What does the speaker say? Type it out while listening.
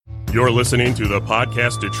You're listening to the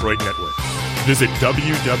Podcast Detroit Network. Visit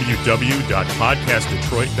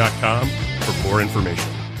www.podcastdetroit.com for more information.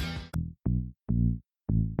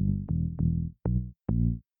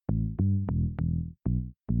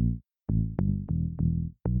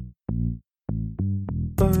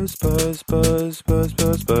 Buzz, buzz, buzz, buzz,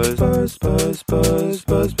 buzz, buzz, buzz, buzz, buzz, buzz,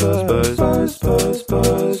 buzz, buzz,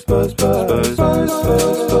 buzz, buzz, buzz,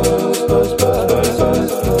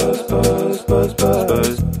 buzz, buzz, buzz,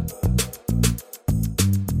 buzz.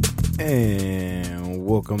 And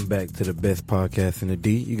welcome back to the best podcast in the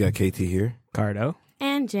D. You got KT here, Cardo,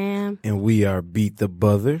 and Jam, and we are Beat the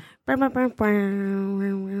Buzzer. Thank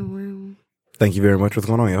you very much. What's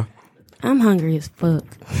going on, y'all? I'm hungry as fuck.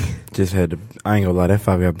 Just had to, I ain't gonna lie, that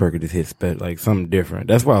 5-hour burger just hit like something different.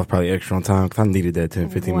 That's why I was probably extra on time, because I needed that 10,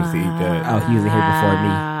 15 minutes to eat that. Oh, he was here before me.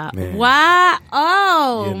 Man. Why?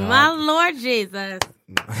 Oh, You know, my Lord Jesus.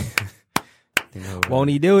 You know, Won't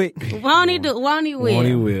he do it? Won't he do? Won't he will? Won't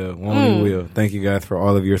he will. Won't he will. Thank you guys for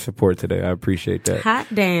all of your support today. I appreciate that. Hot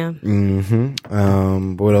damn.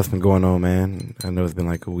 But what else been going on, man? I know it's been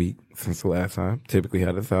like a week since the last time. Typically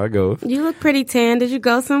that's how it goes. You look pretty tan. Did you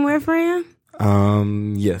go somewhere, friend?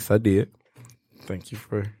 Yes, I did. Thank you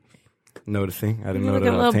for noticing. I didn't know Looking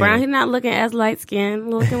that a I little was brown. tan. He's not looking as light skinned.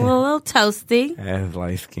 Looking a little toasty. As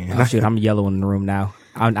light skin. Oh, shoot, I'm yellow in the room now.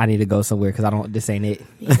 I need to go somewhere because this ain't it.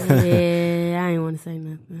 Yeah, I ain't want to say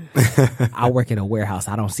nothing. I work in a warehouse.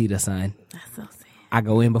 I don't see the sun. That's so sad. I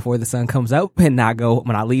go in before the sun comes up, and I go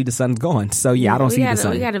when I leave. The sun's gone. So yeah, I don't see the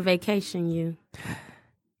sun. We got a vacation, you.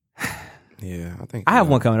 Yeah, I think I have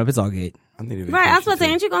one coming up. It's all good. I need a Right, I was vacation, supposed to say,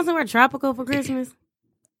 too. ain't you going somewhere tropical for Christmas?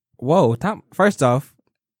 Whoa, Tom. First off,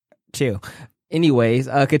 chill. Anyways,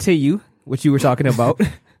 continue what you were talking about.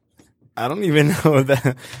 I don't even know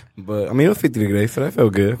that. But, I mean, it was 50 degrees, so that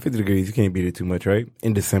felt good. 50 degrees, you can't beat it too much, right?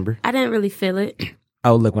 In December. I didn't really feel it.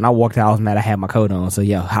 Oh, look, when I walked out, I was mad I had my coat on. So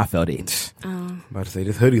yeah, I felt it. I'm about to say,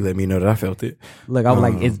 this hoodie let me know that I felt it. Look, I was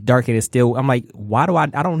like, it's dark and it's still. I'm like, why do I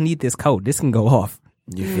don't need this coat. This can go off.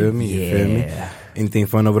 You feel me? You feel me? Yeah. Anything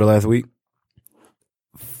fun over the last week?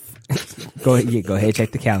 Go ahead,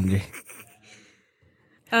 check the calendar.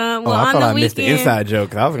 Well, I on thought the I weekend, missed the inside joke.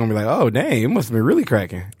 'Cause I was going to be like, oh, dang, it must have been really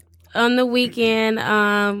cracking. On the weekend,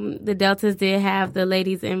 the Deltas did have the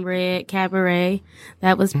Ladies in Red Cabaret.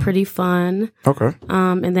 That was pretty fun. Okay.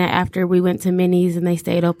 And then after we went to Minnie's and they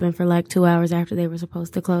stayed open for like 2 hours after they were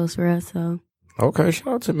supposed to close for us. So, Okay, shout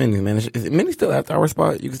out to Minnie, man. Is Minnie still after our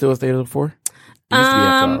spot? You can still stay there before? It used to be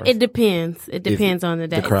after hours. it depends. It depends on the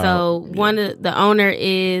day. crowd, So one of the owner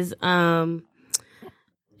is a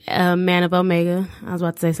man of Omega. I was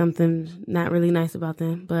about to say something not really nice about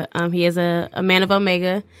them, but he is a man of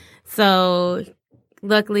Omega. So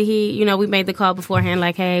luckily we made the call beforehand,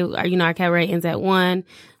 like, hey, our cabaret ends at 1.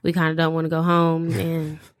 We kind of don't want to go home,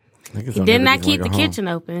 and Niggas he don't did never not just wanna keep the go home. kitchen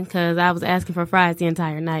open because I was asking for fries the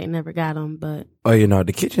entire night and never got them. But Oh,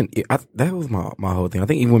 the kitchen, that was my whole thing. I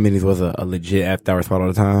think even when Minnie's was a legit after-hour spot all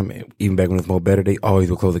the time, even back when it was more better, they always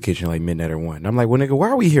would close the kitchen like midnight or 1. And I'm like, well, nigga, why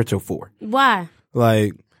are we here till 4? why?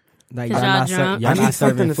 Like, Like, 'Cause y'all drunk? I need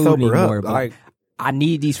something to sober up. but Like, I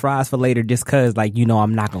need these fries for later just because,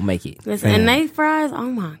 I'm not going to make it. Listen, and they fries, oh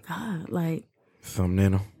my God, like. something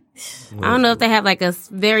in them. I don't know if they have like a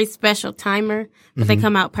very special timer, but they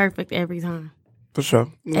come out perfect every time. For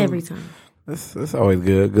sure. Every time. That's always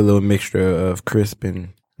good. Good little mixture of crisp and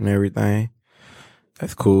everything.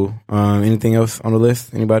 That's cool. Anything else on the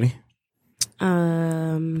list? Anybody?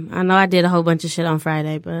 I know I did a whole bunch of shit on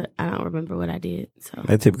Friday, but I don't remember what I did. So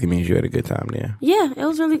That typically means you had a good time there. yeah, it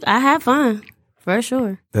was I had fun for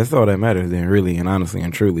sure. That's all that matters then, really and honestly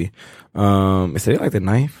and truly. Is today like the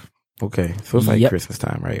 9th? Okay. So it's like Yep. Christmas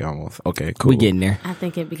time, right? Almost. Okay, cool. We getting there. I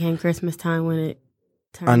think it became Christmas time when it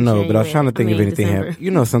turned. I know, but I was trying to think if anything December. happened. You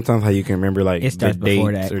know, sometimes how you can remember like It the starts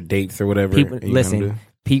before dates that. or dates or whatever. People, and you listen, gonna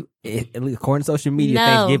do- according to social media, No.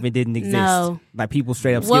 Thanksgiving didn't exist. No. Like, people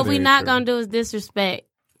straight up What skip we it. not true. gonna do is disrespect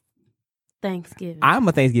Thanksgiving. I'm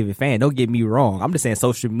a Thanksgiving fan. Don't get me wrong. I'm just saying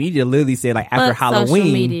social media literally said, like, after Fuck Halloween.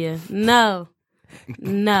 social media. No.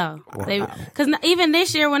 Because even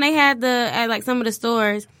this year when they had at like some of the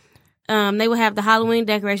stores, they would have the Halloween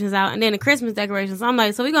decorations out and then the Christmas decorations. So I'm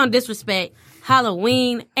like, so we gonna disrespect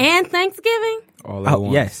Halloween and Thanksgiving? all at Oh,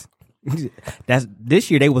 once. yes.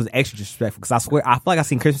 This year they was extra disrespectful because I swear I feel like I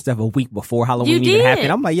seen Christmas stuff a week before Halloween You even did.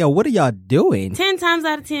 happened. I'm like, yo, what are y'all doing? 10 times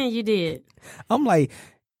out of 10 you did. I'm like,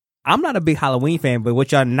 I'm not a big Halloween fan, but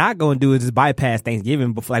what y'all not gonna do is just bypass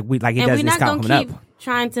Thanksgiving before it And does we're this not count gonna coming keep up.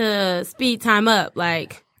 trying to speed time up.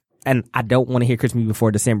 Like, and I don't want to hear Christmas music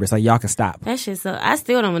before December, so y'all can stop. That shit. So I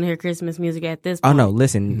still don't want to hear Christmas music at this Oh point. no,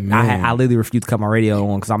 listen, I literally refuse to cut my radio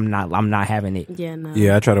on because I'm not having it. Yeah, no.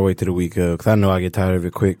 Yeah, I try to wait till the week because I know I get tired of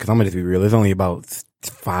it quick. Because I'm gonna just be real. There's only about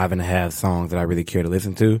 5.5 songs that I really care to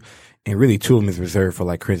listen to, and really 2 of them is reserved for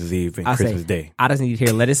like Christmas Eve and Christmas Day. I just need to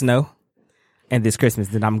hear "Let Us Know" and this Christmas,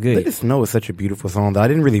 then I'm good. Let Us Know is such a beautiful song that I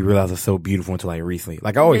didn't really realize it's so beautiful until like recently.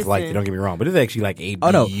 Like I always liked it, don't get me wrong, but it's actually like a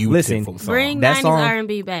beautiful song. Bring that 90s song,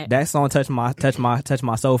 R&B back. That song touched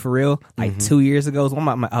my soul for real. Like 2 years ago, so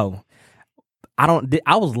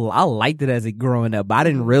I liked it as a growing up, but I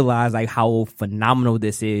didn't realize like how phenomenal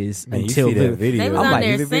this is until you see that video. They was on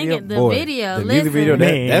there singing the video. The music video,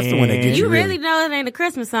 that's the one that gets you. You really know it ain't a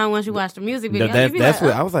Christmas song once you watch the music video. That's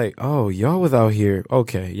what I was like. Oh, y'all was out here.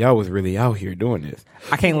 Okay, y'all was really out here doing this.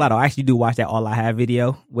 I can't lie though. I actually do watch that All I Have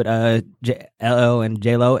video with LL and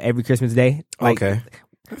J-Lo every Christmas day. Like, okay.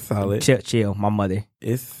 That's solid. Chill, my mother.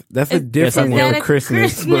 That's a different one with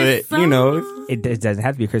Christmas, but song? you know, it doesn't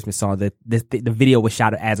have to be a Christmas song. The video was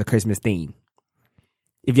shot as a Christmas theme.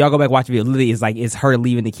 If y'all go back and watch the video, literally it's her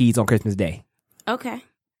leaving the keys on Christmas Day. Okay.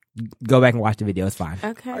 Go back and watch the video. It's fine.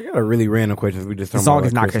 Okay. I got a really random question. We just the song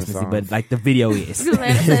is not Christmassy, but like the video is.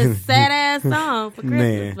 It's a sad ass song for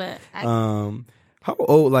Christmas, Man. but how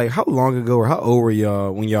old, like how long ago or how old were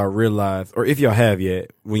y'all when y'all realized, or if y'all have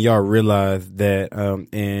yet, when y'all realized that,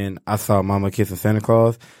 and I saw Mama kissing Santa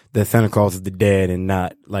Claus, that Santa Claus is the dad and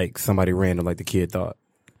not like somebody random like the kid thought?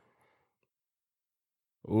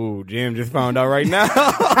 Ooh, Jim just found out right now.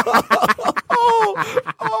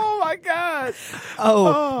 oh my God.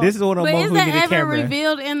 This is one of but them is who need a that ever camera.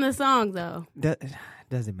 revealed in the song though?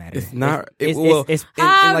 Doesn't matter. It's not.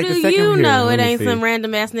 How like do the second you here, know let it me ain't see. some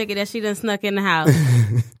random ass nigga that she done snuck in the house?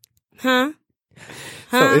 Huh?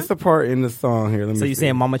 So it's a part in the song here. Let me So you see.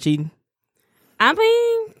 saying Mama cheating? I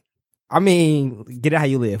mean, Get it how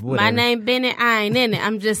you live. Whatever. my name Bennett, I ain't in it.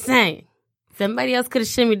 I'm just saying. Somebody else could have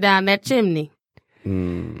shimmied down that chimney for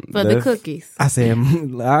the that's- cookies. I said,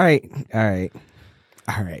 all right.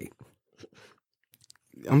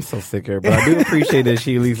 I'm so sick of her, but I do appreciate that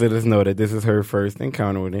she at least let us know that this is her first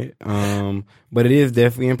encounter with it. But it is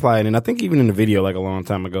definitely implied, and I think even in the video, like a long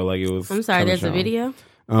time ago, like it was. I'm sorry, kinda there's a shown. video?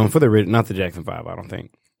 For the not the Jackson 5, I don't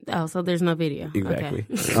think. Oh, so there's no video. Exactly.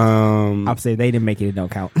 Okay. I'm saying they didn't make it. It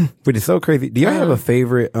don't count. But it's so crazy. Do y'all have a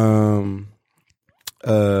favorite? What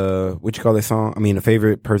you call that song? I mean, a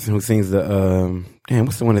favorite person who sings the damn.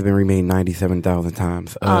 What's the one that's been remade 97,000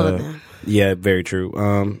 times? All of them. Yeah, very true.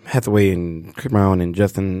 Hathaway and Chris Brown and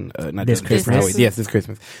Justin. Not This Justin. Christmas. Hathaway. Yes, this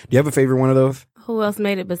Christmas. Do you have a favorite one of those? Who else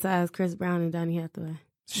made it besides Chris Brown and Donny Hathaway?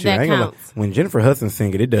 Shit, That I ain't gonna lie. counts. When Jennifer Hudson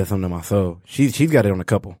sing it does something to my soul. She's got it on a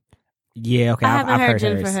couple. Yeah, okay. I haven't I've heard heard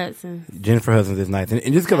Jennifer hers. Hudson. Jennifer Hudson's is nice,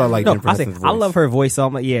 and just because I like No, Jennifer I say Hudson's voice. I love her voice. So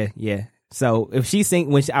I'm like, yeah. So if she sing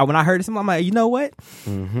when I heard it, I'm like, you know what?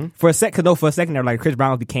 Mm-hmm. For a second there, like Chris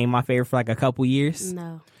Brown became my favorite for like a couple years.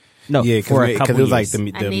 No. No, for a couple it was like years.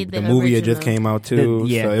 the I need the the movie had just original. came out too,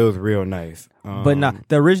 Yeah. so it was real nice. But no,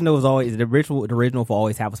 the original was always the original will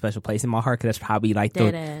always have a special place in my heart because that's probably like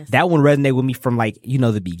Deadass. that one resonated with me from like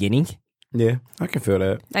the beginning. Yeah, I can feel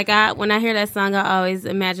that. Like when I hear that song, I always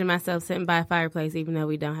imagine myself sitting by a fireplace, even though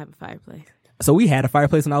we don't have a fireplace. So we had a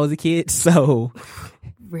fireplace when I was a kid. So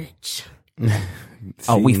Rich. we See,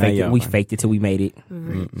 now faked it. y'all We funny. faked it till we made it.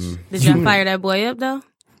 Rich. Did y'all fire that boy up though?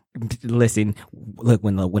 Listen, look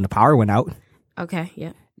when the power went out. Okay.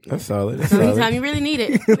 Yep. That's solid. That's The only solid. time you really need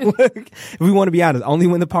it. Look, if we want to be honest, only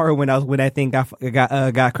when the power went out when that thing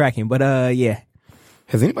got cracking. But yeah.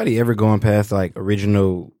 Has anybody ever gone past like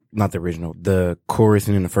the chorus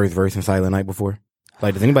and then the first verse in Silent Night before?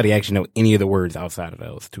 Like, does anybody actually know any of the words outside of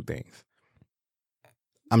those two things?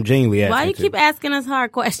 I'm genuinely asking. Why you too. keep asking us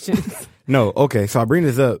hard questions? No, okay. So I bring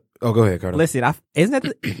this up. Oh, go ahead, Carter. Listen,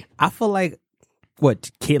 I feel like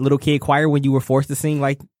little kid choir when you were forced to sing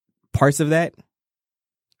like parts of that.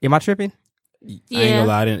 Am I tripping? I ain't gonna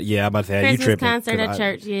lie. I'm about to say you Christmas tripping. concert 'cause at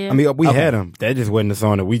church. Yeah. I mean, we Okay. had them. That just wasn't the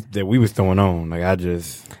song that we was throwing on. Like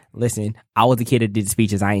Listen, I was the kid that did the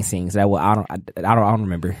speeches. I ain't sing, so I don't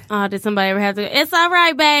remember. Oh, did somebody ever have to? It's all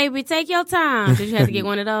right, baby. Take your time. Did you have to get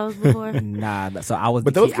one of those before? Nah, so I was.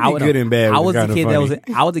 But the those kid, can be good and bad, I which was is the kinda kid that was.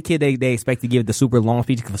 funny. I was the kid they expect to give the super long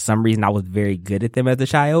speech. For some reason, I was very good at them as a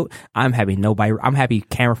child. I'm happy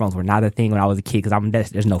camera phones were not a thing when I was a kid because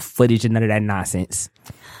there's no footage and none of that nonsense.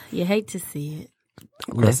 You hate to see it.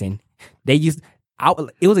 Listen,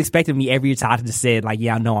 it was expected of me every time I just said like,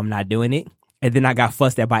 yeah, I know I'm not doing it. And then I got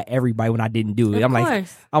fussed at by everybody when I didn't do it. Of I'm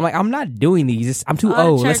course. like, I'm not doing these. I'm too All the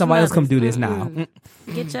old. Let church somebody else come do mothers. this now.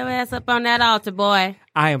 Get your ass up on that altar, boy.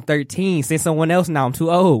 I am 13. Send someone else now. I'm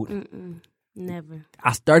too old. Never.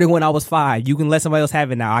 I started when I was 5. You can let somebody else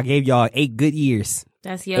have it now. I gave y'all 8 good years.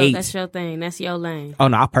 That's 8. That's your thing. That's your lane. Oh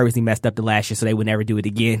no, I purposely messed up the last year so they would never do it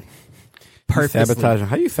again. Purposely.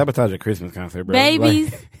 How you sabotage a Christmas concert, bro?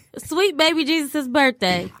 Babies, Like, sweet baby Jesus'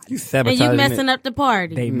 birthday. you And sabotaging you messing it. up the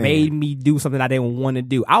party. They made me do something I didn't want to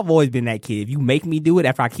do. I've always been that kid. If you make me do it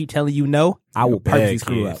after I keep telling you no, I will Bad purposely kid.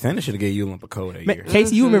 screw up. Santa should have gave you a lump of coal that Man, year.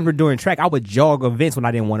 Casey, you remember during track, I would jog events when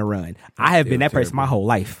I didn't want to run. I have been that person my whole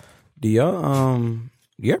life. Do y'all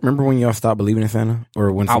remember when y'all stopped believing in Santa,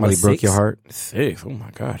 or when somebody was broke 6. your heart? 6. Oh my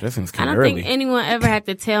gosh, that seems I kind don't of early. think anyone ever had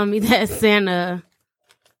to tell me that Santa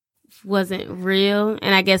wasn't real.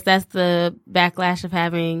 And I guess that's the backlash of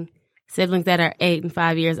having siblings that are 8 and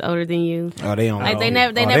 5 years older than you. Oh, they don't. Like, they oh,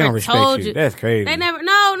 never they never don't respect told you. That's crazy. They never,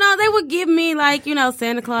 no, they would give me like,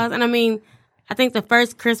 Santa Claus. And I mean, I think the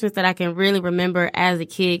first Christmas that I can really remember as a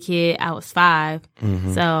kid, I was 5.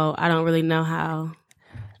 Mm-hmm. So I don't really know how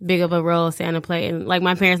big of a role Santa played. And like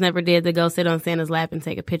my parents never did the go sit on Santa's lap and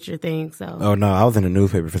take a picture thing. So Oh no, I was in the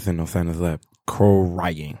newspaper for sitting on Santa's lap,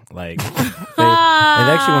 crying. Like, it's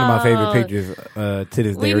actually one of my favorite pictures to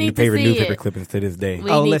this We day, or need to favorite see newspaper it. clippings to this day. We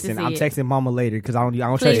Oh, need to listen, see I'm it. texting Mama later because I don't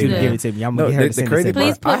trust Please you to do. give it to me. I'm No, gonna get her the to send crazy it to me.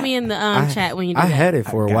 Please part- put me in the chat when you do I that. had it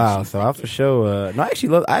for a got while, you. so I for sure. No, I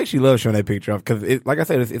actually love showing that picture off because, like I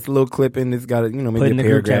said, it's a little clipping. It's got maybe Put in a the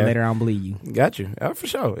group chat paragraph. later, I don't believe you. Got you, for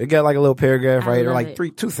sure. It got like a little paragraph, I right, or love like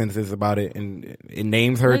it. 2 sentences about it, and it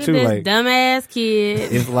names her Look too. at this Like, dumbass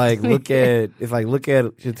kid. it's like look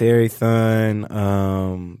at Shatari's son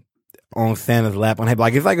on Santa's lap on him.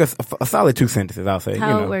 Like, it's like a solid 2 sentences. I'll say.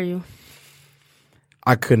 How old were you?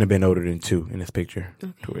 I couldn't have been older than 2 in this picture,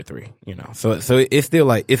 2 or 3. So it's still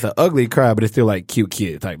like it's an ugly cry, but it's still like cute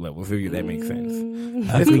kid type level. So that makes sense.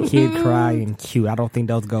 Ugly kid cry and cute. I don't think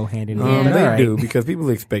those go hand in Yeah. hand. They All right. do, because people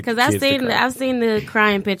expect. Because I've kids to cry. seen the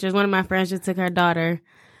crying pictures. One of my friends just took her daughter.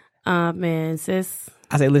 Man, sis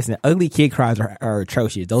I say, listen, ugly kid cries are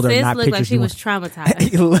atrocious. Those are not looked pictures like she you was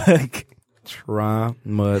traumatized. want. Look,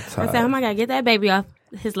 Traumatized. I said, "Oh my god, get that baby off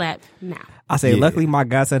his lap now." I say, Yeah. luckily my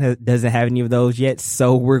godson doesn't have any of those yet,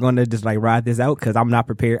 so we're gonna just like ride this out because I'm not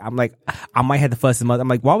prepared. I'm like, I might have to fuss him up. I'm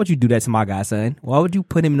like, why would you do that to my godson? Why would you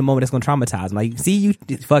put him in a moment that's gonna traumatize him? Like, see, you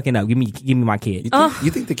fucking up. Give me my kid.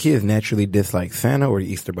 You think the kids naturally dislike Santa or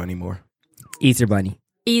the Easter Bunny more? Easter bunny.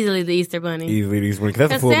 Easily the Easter Bunny. Easily the Easter Bunny, 'cause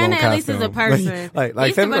that's a Because full blown Santa at least is a costume. person. Like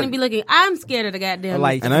Easter Santa, Bunny be looking. I'm scared of the goddamn.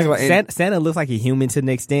 Like Easter And I was like- Santa looks like a human to an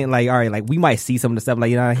extent. Like, all right, like we might see some of the stuff.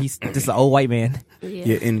 Like, he's just an old white man. Bunny.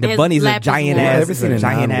 Yeah, and The His bunny's a lap is giant warm. Have ass. you ever seen a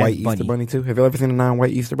giant non-white ass Easter bunny. Bunny too? Have you ever seen a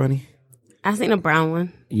non-white Easter Bunny? I seen a brown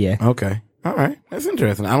one. Yeah. Okay. All right. That's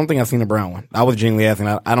interesting. I don't think I've seen a brown one. I was genuinely asking.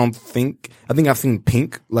 I think I've seen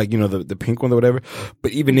pink, like, the pink ones or whatever.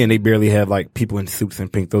 But even then, they barely have like people in suits in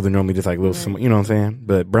pink. Those are normally just like little, you know what I'm saying?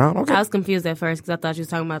 But brown, okay. I was confused at first because I thought you was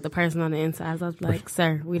talking about the person on the inside. So I was like,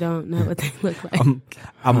 "Sir, we don't know what they look like."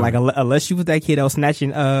 I'm like, unless you was that kid that was snatching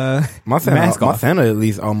my mask off. Santa at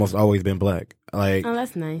least almost always been black. Like, Oh,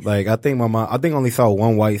 that's nice. like I think I only saw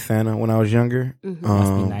one white Santa when I was younger. Must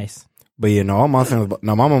be nice. But yeah, no, all my Santas,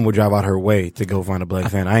 no, my mom would drive out her way to go find a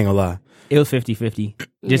black Santa. I ain't gonna lie. It was 50-50.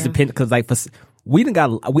 Just Yeah. depend because like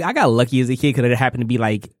I got lucky as a kid because there happened to be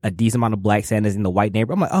like a decent amount of black Santas in the white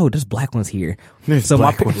neighborhood. I'm like, oh, there's black ones here. There's So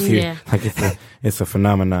black my- ones here. Yeah. Like it's a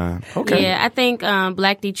phenomenon. Okay. Yeah, I think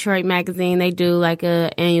Black Detroit magazine, they do like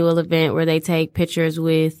a annual event where they take pictures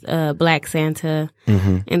with Black Santa.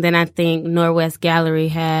 Mm-hmm. And then I think Norwest Gallery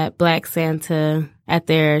had Black Santa at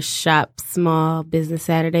their Shop Small Business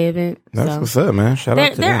Saturday event. That's so what's up, man. Shout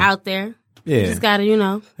out to they're them. out there. Yeah. You just gotta, They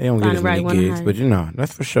don't find get the as right many one to gigs, hire. but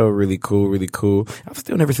that's for sure really cool, really cool. I've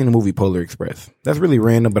still never seen the movie Polar Express. That's really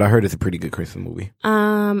random, but I heard it's a pretty good Christmas movie.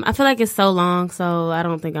 I feel like it's so long, so I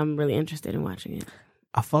don't think I'm really interested in watching it.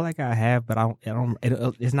 I feel like I have, but I don't.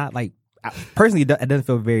 It's not like personally. It doesn't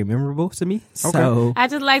feel very memorable to me. So I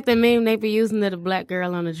just like the meme they be using of the black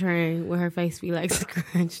girl on the train with her face be like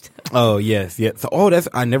scrunched up. Oh yes, yeah. So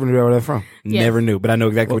I never knew where that's from. Yes. Never knew, but I know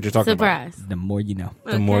exactly what you're talking about. Surprise. the more you know.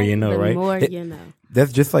 The more you know, the right? The more It- you know.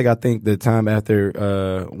 That's just like I think the time after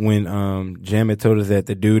when Jamet told us that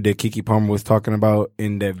the dude that Keke Palmer was talking about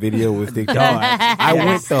in that video was Dick. Dog. I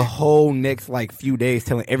went the whole next like few days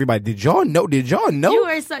telling everybody, did y'all know? You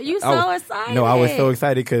were so excited. No, I was so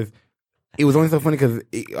excited because it was only so funny because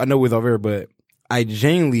I know it was over, but I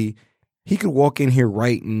genuinely, he could walk in here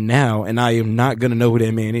right now and I am not going to know who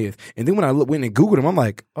that man is. And then when I went and Googled him, I'm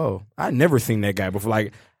like, oh, I never seen that guy before.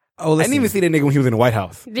 Like, Oh, I didn't even see that nigga when he was in the White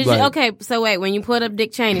House. Did Like, you? Okay, so wait, when you put up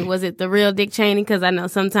Dick Cheney, was it the real Dick Cheney? Because I know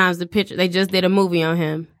sometimes the picture, they just did a movie on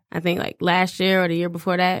him. I think like last year or the year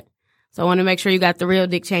before that. So I want to make sure you got the real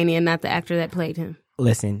Dick Cheney and not the actor that played him.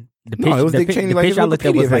 Listen, The No, it was Dick Cheney, like, his picture I looked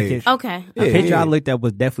at was Wikipedia like page. his. Okay. The picture I looked at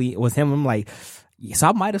was definitely him. I'm like, so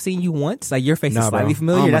I might have seen you once. Like your face is slightly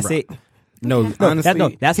familiar. That's it. No,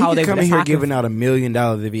 honestly, that's he how could they come that's in how here I giving out $1 million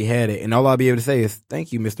if he had it, and all I'll be able to say is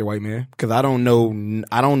thank you, Mr. White Man, because I don't know.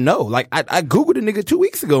 Like I googled the nigga 2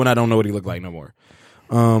 weeks ago, and I don't know what he looked like no more.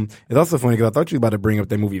 It's also funny because I thought you were about to bring up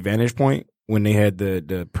that movie Vantage Point when they had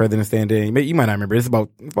the president stand there. You might not remember. It's about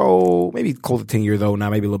maybe close to 10 years old now,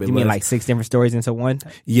 maybe a little bit. You less. mean like 6 different stories into one?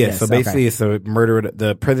 Yes. So basically, it's a murder.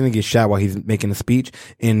 The president gets shot while he's making a speech,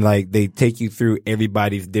 and like they take you through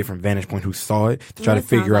everybody's different vantage point who saw it to try to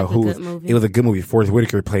figure out who. It was a good movie. Forrest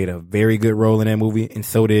Whitaker played a very good role in that movie, and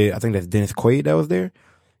so did I think that's Dennis Quaid that was there.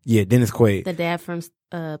 Yeah, Dennis Quaid, the dad from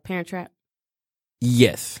Parent Trap.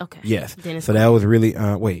 Yes. Okay. Yes. Dennis so Quaid. that was really.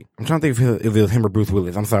 Wait, I'm trying to think if it was him or Bruce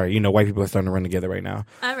Willis. I'm sorry. White people are starting to run together right now.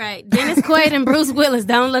 All right, Dennis Quaid and Bruce Willis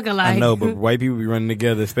don't look alike. I know, but white people be running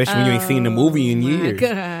together, especially when you ain't seen the movie in years.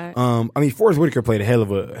 God. I mean, Forrest Whitaker played a hell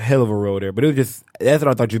of a role there, but it was just that's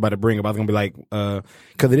what I thought you was about to bring up. I was gonna be like,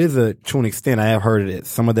 because it is to an extent, I have heard that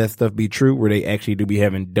some of that stuff be true, where they actually do be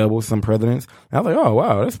having double some presidents. And I was like, oh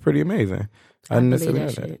wow, that's pretty amazing. I didn't necessarily know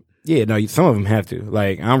that. Yeah, no, some of them have to.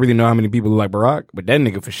 Like, I don't really know how many people look like Barack, but that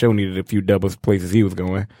nigga for sure needed a few doubles places he was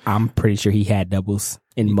going. I'm pretty sure he had doubles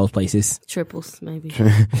in most places. Triples, maybe.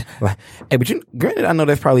 Like, hey, but granted, I know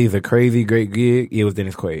that's probably a crazy great gig. It was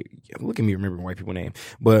Dennis Quaid. Look at me remembering white people's name.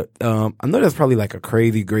 But I know that's probably like a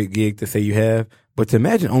crazy great gig to say you have. But to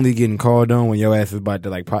imagine only getting called on when your ass is about to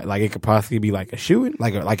like it could possibly be like a shooting,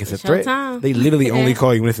 like it's a threat. Time. They literally only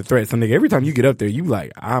call you when it's a threat. So nigga, every time you get up there, you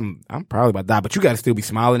like, I'm probably about to die, but you got to still be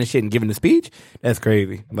smiling and shit and giving the speech. That's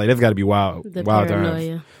crazy. Like that's got to be wild. The wild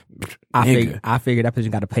paranoia. times. I figured that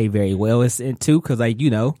person got to pay very well too, because like you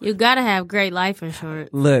gotta have great life insurance.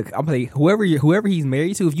 Look, I'm like whoever he's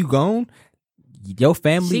married to, if you gone, your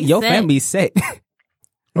family's set.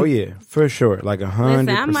 Oh yeah, for sure. Like 100%. Listen,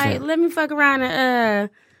 I might let me fuck around and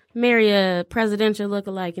marry a presidential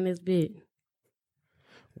lookalike in this bit.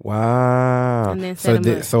 Wow. And then so set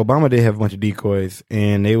 'em up. so Obama did have a bunch of decoys,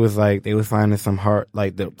 and they was finding some hard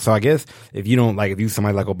so I guess if you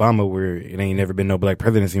somebody like Obama where it ain't never been no black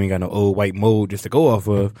presidents, you ain't got no old white mold just to go off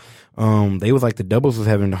of. They was like the doubles was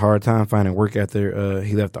having a hard time finding work after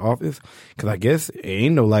he left the office, because I guess it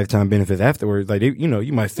ain't no lifetime benefits afterwards. Like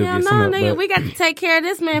you might still get some. Nigga, we got to take care of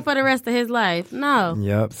this man for the rest of his life. No.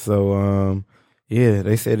 Yep. So yeah,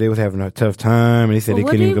 they said they was having a tough time, and they said they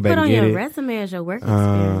couldn't even go back and get it. What do you put on your resume as your work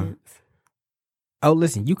experience? Oh,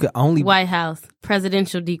 listen, you could only White House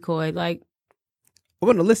presidential decoy. Like,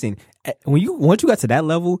 well, no, listen. Once you got to that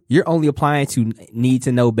level, you're only applying to need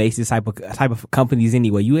to know basis type of companies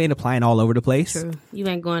anyway. You ain't applying all over the place. True. You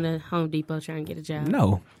ain't going to Home Depot trying to get a job.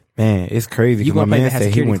 No. Man, it's crazy. You my gonna man have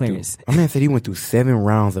said security he went through 7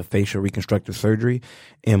 rounds of facial reconstructive surgery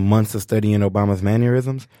and months of studying Obama's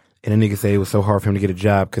mannerisms. And the nigga said it was so hard for him to get a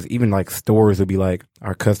job because even like stores would be like,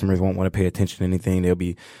 our customers won't want to pay attention to anything. They'll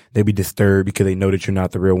be disturbed because they know that you're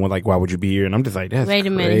not the real one. Like, why would you be here? And I'm just like, that's Wait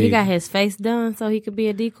a minute, crazy. he got his face done so he could be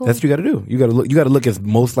a decoy. That's what you got to do. You got to look as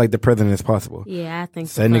most like the president as possible. Yeah, I think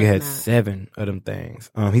so. That nigga had 7 of them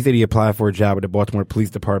things. He said he applied for a job at the Baltimore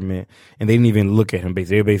Police Department, and they didn't even look at him.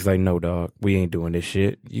 Basically, they were basically like, no, dog, we ain't doing this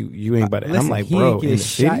shit. You ain't about it. And I'm like, bro, he get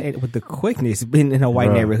shot at with the quickness being in a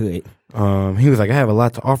white neighborhood. He was like, I have a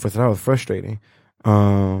lot to offer, so that was frustrating.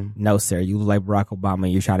 No, sir, you look like Barack Obama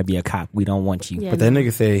and you're trying to be a cop. We don't want you. Yeah, but that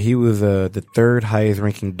nigga said he was the 3rd highest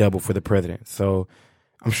ranking double for the president. So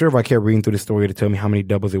I'm sure if I kept reading through the story to tell me how many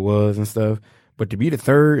doubles it was and stuff, but to be the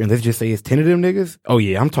 3rd and let's just say it's 10 of them niggas, oh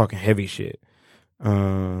yeah, I'm talking heavy shit.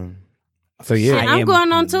 So yeah, I'm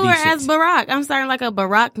going on tour as Barack. I'm starting like a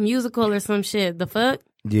Barack musical or some shit. The fuck?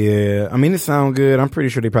 Yeah, I mean, it sound good. I'm pretty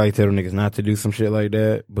sure they probably tell them niggas not to do some shit like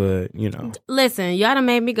that, but Listen, y'all done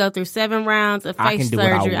made me go through 7 rounds of face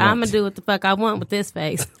surgery. I'm gonna do what the fuck I want with this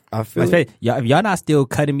face. I feel it. Y'all, if y'all not still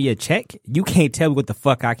cutting me a check, you can't tell me what the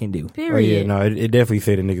fuck I can do. Period. Oh yeah, no, it definitely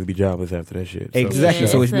say the niggas be jobless after that shit. So. Exactly.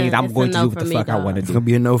 Yeah, so which means I'm going to do what the fuck I want to It's do. gonna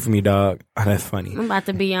be a no for me, dog. Oh, that's funny. I'm about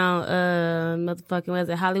to be on motherfucking what is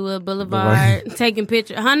it, Hollywood Boulevard, taking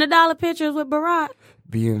pictures, $100 pictures with Barack.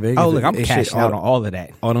 Be in Vegas. Oh look, I'm cashing out on all of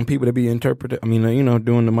that. All them people that be interpreting. I mean,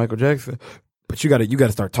 doing the Michael Jackson. But you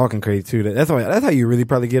gotta start talking crazy too. That's how you really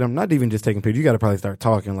probably get them. Not even just taking pictures. You gotta probably start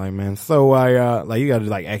talking like, man. So you gotta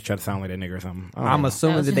like act try to sound like that nigga or something. I'm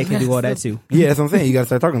assuming that they can do all that too. Yeah, that's what I'm saying. You gotta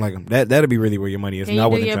start talking like him. That'll be really where your money is. Can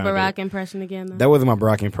you do your Barack impression again? Though? That wasn't my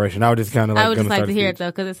Barack impression. I was just kind of like. I would just like to hear it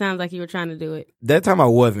though, because it sounds like you were trying to do it. That time I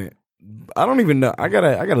wasn't. I don't even know. I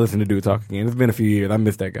gotta listen to dude talk again. It's been a few years. I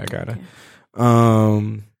missed that guy kinda. Okay. All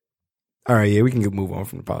right, yeah, we can move on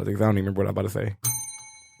from the politics. I don't even remember what I'm about to say.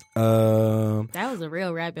 That was a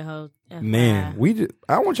real rabbit hole. Man,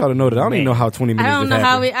 I want y'all to know that I don't even know how 20 minutes.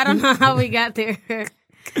 I don't know how we got there.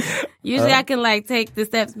 Usually I can like take the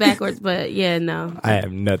steps backwards, but yeah, no. I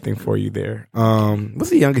have nothing for you there. What's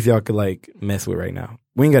the youngest y'all could like mess with right now?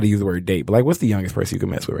 We ain't got to use the word date, but like, what's the youngest person you can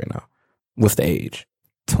mess with right now? What's the age?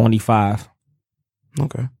 25.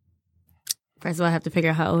 Okay. First of all, I have to figure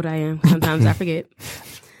out how old I am. Sometimes I forget.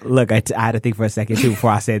 Look, I had to think for a second too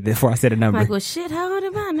before I said a number. Like, well, shit, how old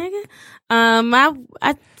am I, nigga?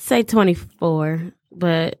 I'd say 24,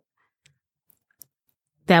 but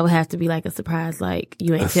that would have to be like a surprise. Like,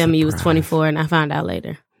 you ain't tell me you was 24 and I found out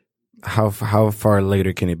later. How far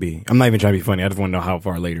later can it be? I'm not even trying to be funny. I just want to know how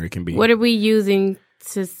far later it can be. What are we using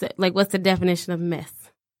to say, like, what's the definition of mess?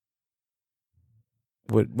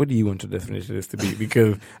 What do you want your definition of this to be?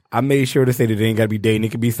 Because I made sure to say that it ain't got to be dating. It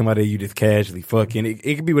could be somebody you just casually fucking.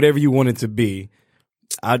 It could be whatever you want it to be.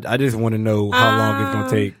 I just want to know how long it's going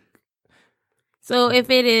to take. So if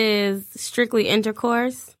it is strictly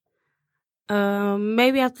intercourse,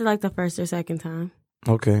 maybe after like the first or second time.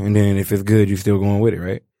 Okay. And then if it's good, you're still going with it,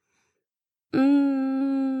 right?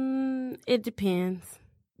 It depends.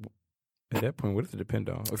 At that point, what does it depend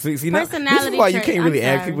on? See, now, this Personality is why you trait. can't really I'm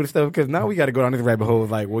ask sorry. people stuff, because now we got to go down this rabbit hole.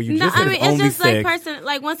 Like, well, you No, just said I mean, it's only just sex.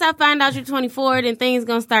 like once I find out you're 24, then things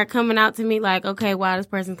gonna start coming out to me like, okay, wow, this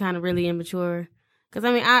person's kind of really immature. Because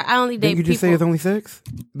I mean, I only date Didn't you people. just say it's only sex?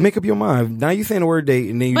 Make up your mind. Now you saying the word date,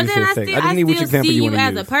 and then you But just then said I sex. still, I didn't need which example see you you want to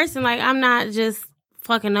as use. a person. Like, I'm not just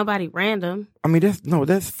fucking nobody random. I mean,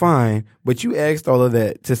 that's fine. But you asked all of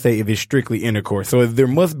that to say if it's strictly intercourse. So there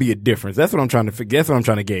must be a difference. That's what I'm trying to figure. That's what I'm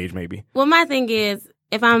trying to gauge, maybe. Well, my thing is,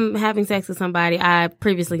 if I'm having sex with somebody, I've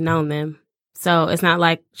previously known them. So it's not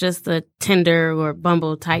like just a Tinder or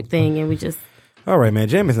Bumble type thing, and we just... All right, man.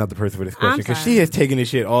 Jam is not the person for this question, because she has taken this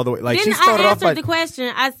shit all the way. Like, Didn't she started I off answered by... the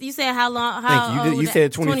question. You said how long... Thank you. You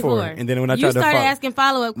said 24. And then when I tried to... You started asking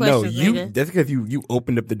follow-up questions, nigga. That's because you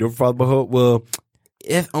opened up the door for follow-up. Well,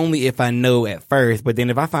 it's only if I know at first, but then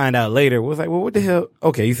if I find out later, it was like, well, what the hell?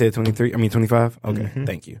 Okay, you said 23. I mean, 25. Okay,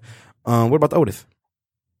 Thank you. What about the oldest?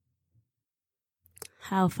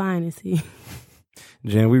 How fine is he?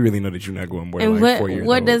 Jen, we really know that you're not going more than And like 4 years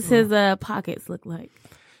what old. does his pockets look like?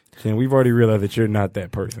 Jen, we've already realized that you're not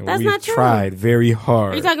that person. That's We've not true. tried very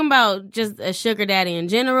hard. Are you talking about just a sugar daddy in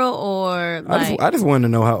general, or like... I just wanted to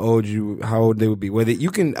know how old they would be. Whether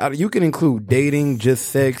you can include dating, just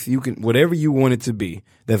sex, you can whatever you want it to be.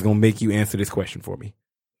 That's gonna make you answer this question for me.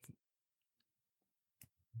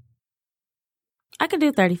 I could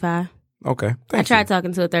do 35. Okay, I tried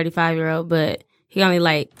talking to a 35-year-old, but he only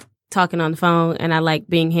like talking on the phone, and I like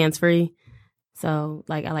being hands-free. So,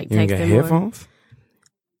 like, I like You texting ain't got more. headphones?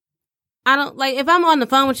 I don't, like, if I'm on the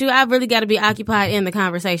phone with you, I really got to be occupied in the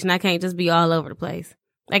conversation. I can't just be all over the place.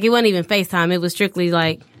 Like, it wasn't even FaceTime. It was strictly,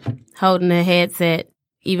 like, holding a headset.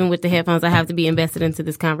 Even with the headphones, I have to be invested into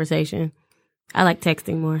this conversation. I like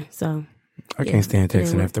texting more, so... I can't stand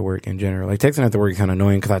texting after work in general. Like, texting after work is kind of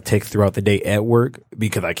annoying because I text throughout the day at work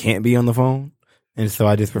because I can't be on the phone. And so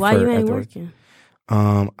I just prefer Why you ain't after working?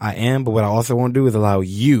 I am, but what I also want to do is allow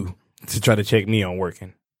you to try to check me on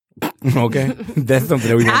working. Okay? That's something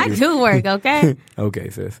that we want I to do. do work, okay? Okay,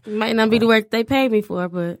 sis. It might not be the work they pay me for,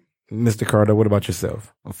 but... Mr. Carter, what about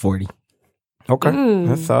yourself? 40. Okay.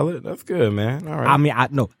 That's solid. That's good, man. All right. I mean,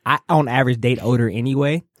 I on average date older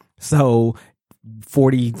anyway, so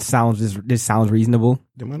 40 sounds reasonable.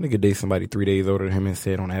 Did my nigga date somebody 3 days older than him and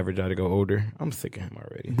said on average I'd go older? I'm sick of him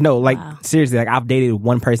already. No, like seriously, like I've dated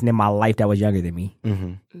one person in my life that was younger than me.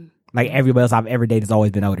 Mm-hmm. Like everybody else I've ever dated has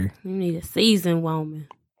always been older. You need a seasoned woman.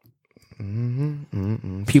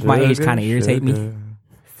 People my age kind of irritate me.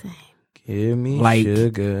 Same. Give me Like,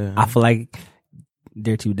 sugar. I feel like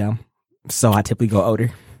they're too dumb, so I typically go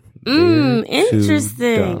older. They're Interesting.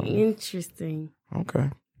 too dumb. Interesting.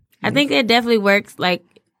 Okay. I think it definitely works, like,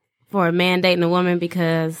 for a man dating a woman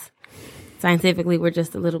because scientifically we're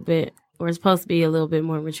supposed to be a little bit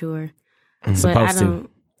more mature. But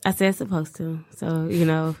I said supposed to. So,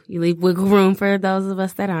 you leave wiggle room for those of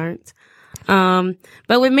us that aren't.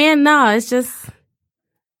 But with men, no, it's just,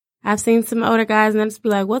 I've seen some older guys and I just be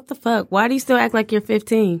like, what the fuck? Why do you still act like you're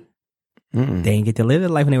 15? They didn't get to live their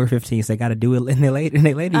life when they were 15, so they got to do it in their later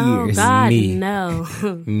Oh, years. God, Me. no.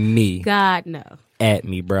 Me. God, no. At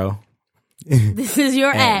me, bro. This is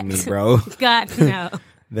your At act. me, bro. God, no.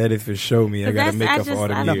 That is for show me. I gotta That's- make I up for just- all I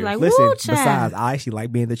the don't years. like- Listen, Woo, child. besides, I actually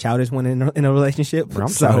like being the childish one in a relationship. Bro, I'm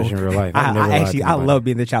so childish in real life. I've never lied to I nobody. love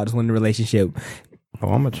being the childish one in a relationship. Oh,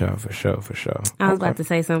 I'm a child for sure. I was about to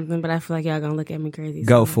say something, but I feel like y'all gonna look at me crazy.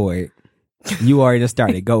 Go so. for it. You already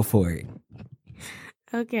started. Go for it.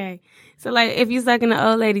 Okay. So, like, if you sucking the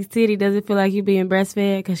old lady's titty, does it feel like you being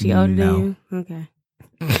breastfed because she older than you? Okay.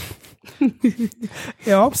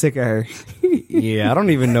 Yo, I'm sick of her. Yeah, I don't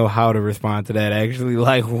even know how to respond to that, actually.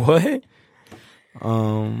 Like, what?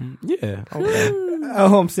 Yeah. Okay.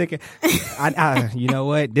 Oh, I'm sick of you know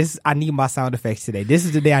what? I need my sound effects today. This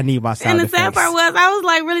is the day I need my sound effects. And the sad part was, I was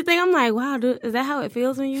like, really thinking, I'm like, wow, dude, is that how it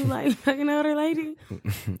feels when you like fucking an older lady?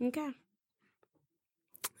 Okay.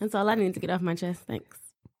 That's all I need to get off my chest. Thanks.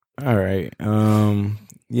 All right.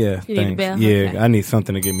 Yeah, You need a thanks. bell? Yeah, Okay. I need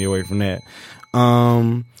something to get me away from that.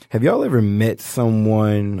 Have y'all ever met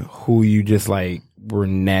someone who you just like were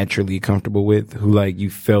naturally comfortable with, who like you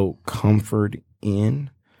felt comfort in?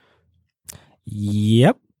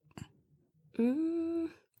 Yep.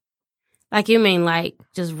 Like, you mean like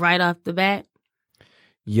just right off the bat?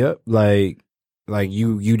 Yep. Like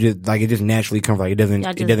you just like it just naturally comes like it doesn't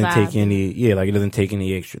Y'all it just doesn't take vibing. any like it doesn't take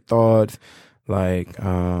any extra thoughts. Like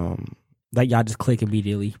Like y'all just click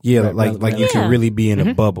immediately. yeah, Right, like you Yeah. can really be in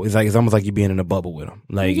a bubble. It's like it's almost like you're being in a bubble with them.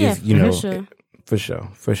 Like Yeah, it's, you know, for sure.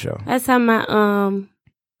 for sure. That's how my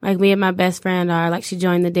like me and my best friend are. Like, she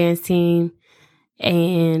joined the dance team,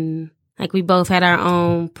 and like we both had our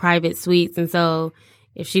own private suites, and so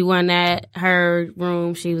if she went at her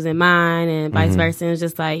room, she was in mine, and vice versa. It was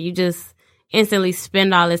just like you just instantly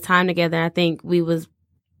spend all this time together. I think we was,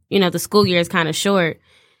 the school year is kind of short,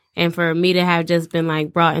 and for me to have just been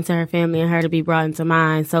like brought into her family and her to be brought into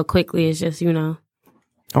mine so quickly, it's just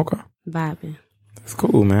Okay. vibing. That's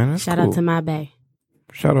cool, man. That's Shout cool. out to my bae.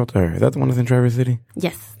 Shout out to her. Is that the one that's in Traverse City?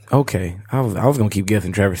 Yes. Okay. I was gonna keep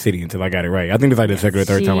guessing Traverse City until I got it right. I think it's like the second or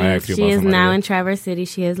third time I asked you about She is something now like in Traverse City.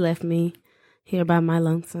 She has left me here by my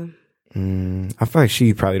lonesome. that. I feel like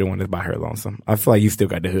she's probably the one that's by her lonesome. I feel like you still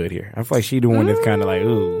got the hood here. I feel like she the one that's kind of like,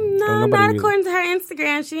 ooh. No, don't nobody not really- according to her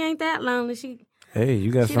Instagram. She ain't that lonely. She Hey,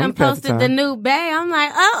 you got done something past posted the time. new bae. I'm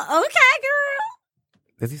like, oh, okay,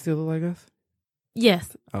 girl. Does he still look like us?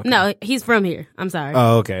 Yes. Okay. No, he's from here. I'm sorry.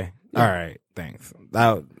 Oh, okay. All right. Thanks.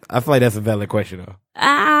 I feel like that's a valid question though.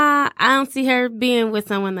 I don't see her being with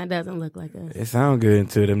someone that doesn't look like us. It sounds good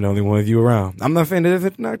until them the only ones you around. I'm not saying that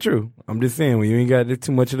it's not true. I'm just saying when you ain't got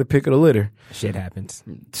too much of the pick of the litter. Shit happens.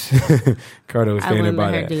 Cardo was I saying wouldn't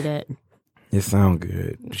about let her that. do that. It sound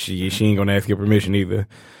good. She ain't gonna ask your permission either.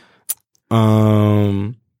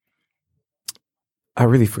 I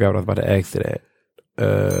really forgot what I was about to ask to that.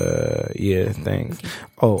 Yeah, thanks.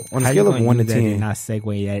 Oh, on a How scale you of gonna 1 to use that and 10, not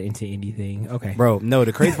segue that into anything? Okay. bro. No,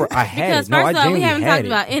 the crazy part, I had Because it. No, I first of all, we genuinely haven't had talked it.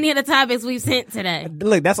 about any of the topics we've sent today.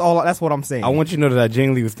 Look, that's all. That's what I'm saying. I want you to know that I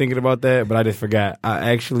genuinely was thinking about that, but I just forgot.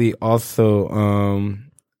 I actually also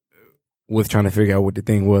was trying to figure out what the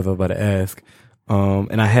thing was I was about to ask.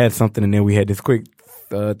 And I had something, and then we had this quick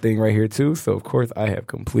thing right here too. So of course I have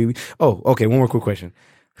completely. Oh, okay. One more quick question.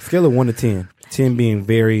 Scale of 1 to 10. 10 being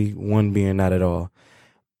very, 1 being not at all.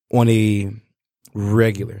 On a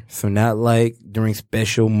regular, so not like during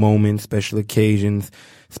special moments, special occasions,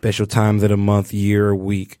 special times of the month, year, or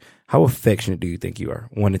week. How affectionate do you think you are?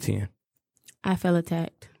 1 to 10. I feel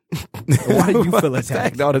attacked. Why do you feel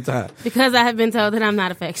attacked? all the time? Because I have been told that I'm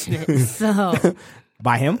not affectionate. So,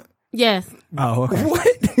 By him? yes. Oh, okay. What?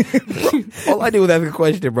 All I did was ask a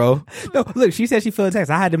question, bro. No, look, she said she feels attacked.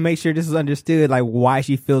 I had to make sure this was understood, like why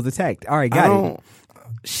she feels attacked. All right, got it.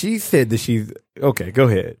 She said that she's okay. Go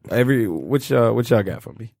ahead. What y'all got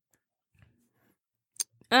for me?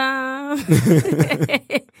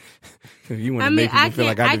 You want to make me feel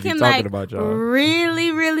like I just be talking about y'all.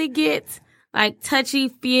 really, really get like touchy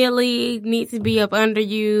feely, need to be up under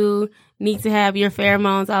you, need to have your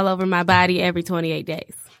pheromones all over my body every 28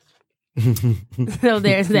 days. So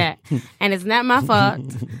there's that. And it's not my fault.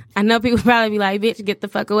 I know people probably be like, bitch, get the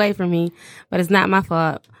fuck away from me. But it's not my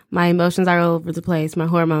fault. My emotions are all over the place. My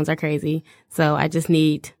hormones are crazy. So I just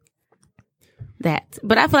need that.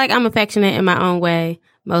 But I feel like I'm affectionate in my own way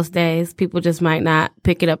most days. People just might not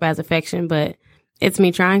pick it up as affection, but it's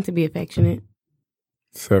me trying to be affectionate.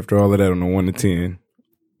 So after all of that on a 1 to 10,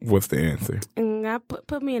 what's the answer? And I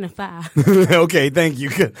put me in a 5. Okay, thank you.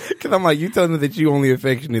 Because I'm like, you telling me that you only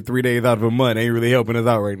affectionate 3 days out of a month ain't really helping us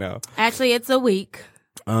out right now. Actually, it's a week.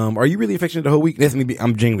 Are you really affectionate the whole week? That's me.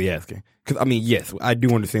 I'm genuinely asking. Because I mean, yes, I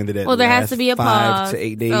do understand that. Well, there has to be a 5 pause. to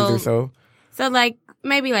 8 days or so. So like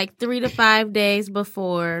maybe like 3 to 5 days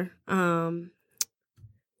before. How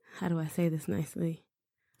do I say this nicely?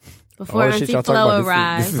 Before Oh, shit, Auntie y'all talk Flo about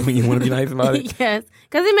arrives. this is when you want to be nice about it. Yes,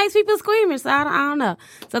 because it makes people squeamish. So I don't know.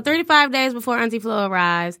 So 3 to 5 days before Auntie Flo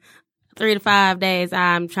arrives. 3 to 5 days,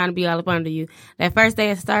 I'm trying to be all up under you. That first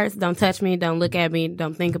day it starts, don't touch me, don't look at me,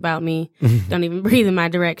 don't think about me, don't even breathe in my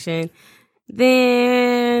direction.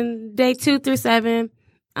 Then day 2 through 7,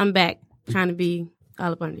 I'm back trying to be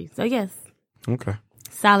all up under you. So yes, Okay.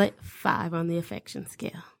 solid 5 on the affection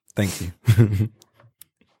scale. Thank you.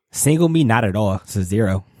 Single me, not at all. It's a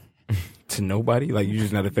 0. To nobody? Like, you're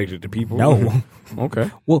just not affected to people? No. Okay.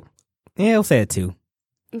 Well, yeah, I'll say a 2.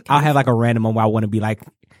 Okay. I'll have like a random moment where I want to be like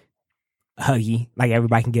huggy, like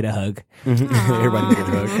everybody can get a hug. Everybody can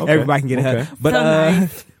get a hug. Okay. Everybody can get a hug. But So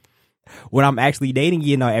nice. when I'm actually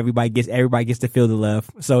dating, everybody gets to feel the love.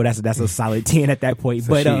 So that's a solid 10 at that point.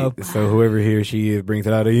 So, But so whoever he or she is brings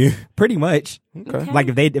it out of you. pretty much, Okay. like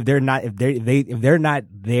if they're not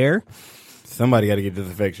there, Somebody got to get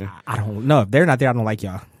disaffection. I don't know. If they're not there, I don't like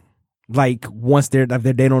y'all. Like once they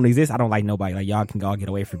don't exist, I don't like nobody. Like y'all can all get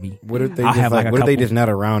away from me. What if they I'll just have, like, a what if they couple- just not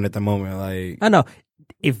around at the moment? Like, I know.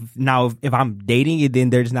 If I'm dating and then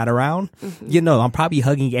they're just not around, I'm probably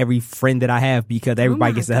hugging every friend that I have because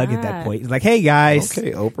everybody my gets a hug at that God. point. It's like, hey guys,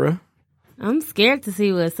 okay, Oprah. I'm scared to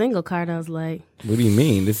see what a single Cardo's like. What do you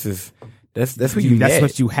mean? That's what you that's met.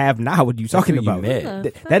 what you have now. What are you talking what you about?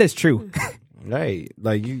 met. That is true. Right.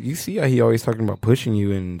 Like you see how he always talking about pushing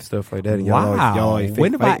you and stuff like that. And y'all Wow. always fake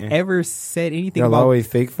When have fighting. I ever said anything Y'all about? always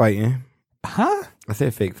fake fighting. Huh? I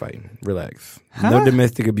said fake fighting. Relax. Huh? No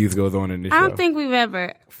domestic abuse goes on in this I show. don't think we've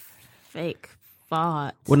ever fake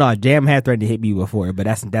fought. Well, no, Jam had threatened to hit me before, but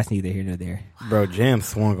that's neither here nor there. Bro, Jam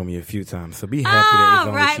swung on me a few times, so be happy that it's Oh,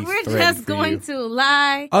 only right. she's We're threatened just for going you. to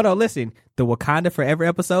lie. Oh no, listen, the Wakanda Forever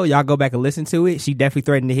episode, y'all go back and listen to it. She definitely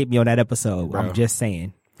threatened to hit me on that episode. Bro. I'm just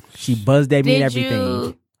saying, she buzzed at me and Did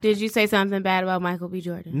everything. did you say something bad about Michael B.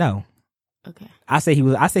 Jordan? No. Okay. I said he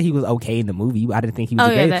was okay in the movie. I didn't think he was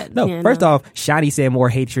Oh, yeah, okay. First off, Shiny said more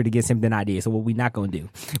hatred against him than I did. So what we not gonna do?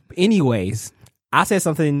 Anyways, I said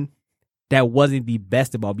something that wasn't the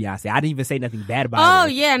best about Beyonce. I didn't even say nothing bad about her. Oh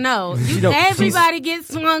yeah, no. Everybody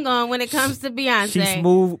gets swung on when it comes to Beyonce. She I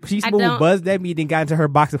smooth don't- buzzed at me, then got into her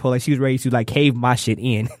boxer pole like she was ready to like cave my shit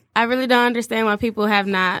in. I really don't understand why people have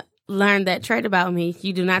not learned that trait about me.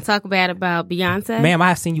 You do not talk bad about Beyonce. Ma'am, I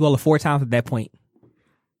have seen you all 4 times at that point.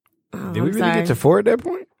 Oh, Did we I'm really sorry. get to 4 at that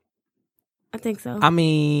point? I think so. I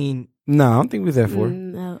mean, No, I don't think we was at 4.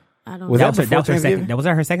 No, I don't. Was know. that before her Thanksgiving? second. Was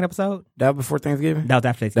that her second episode? That was before Thanksgiving? That was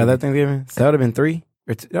after That was Thanksgiving. Thanksgiving? So that would have been 3?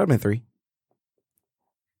 That would have been 3.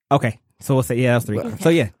 Okay, so we'll say that was 3. So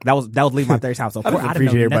yeah, that was leaving my third time. So I 4, just I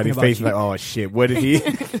appreciate didn't know everybody's nothing face about like, oh shit, what did he?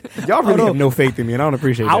 Y'all really have no faith in me, and I don't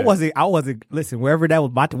appreciate that. I wasn't. Listen, wherever that was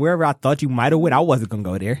about to, wherever I thought you might have went, I wasn't gonna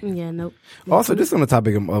go there. Yeah, nope. Also, just on the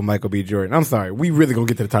topic of Michael B. Jordan, I'm sorry, we really gonna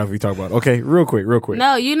get to the topic we talk about. Okay, real quick.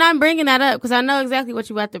 No, you're not bringing that up because I know exactly what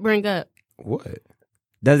you're about to bring up. What?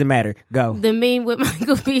 Doesn't matter. Go. The meme with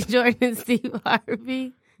Michael B. Jordan and Steve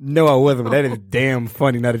Harvey. No, I wasn't, but that is damn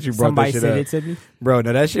funny now that you brought Somebody that shit said up. it to me. Bro,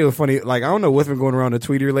 no, that shit was funny. Like, I don't know what's been going around the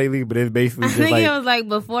Twitter lately, but it's basically I just think like, it was like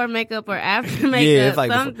before makeup or after makeup, yeah, it's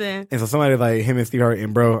like something. and so somebody like him and Steve Harvey,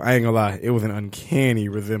 and bro, I ain't gonna lie, it was an uncanny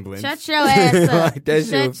resemblance. Shut your ass up. Like, that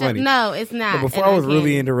shit was funny. No, it's not. But before And I was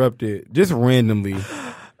really can't. interrupted, just randomly,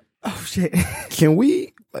 Oh shit. can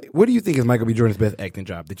we? Like, what do you think is Michael B. Jordan's best acting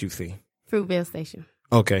job that you see? Fruitvale Station.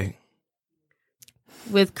 Okay,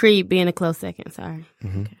 With Creed being a close second. Sorry.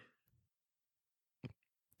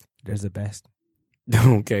 There's the best.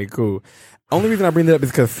 okay, cool. Only reason I bring that up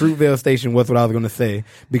is because Fruitvale Station was what I was gonna say,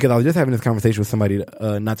 because I was just having this conversation with somebody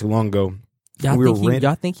not too long ago. Y'all We were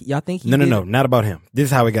think y'all think he No, did it? not about him. This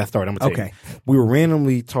is how it got started. I'm gonna tell you. We were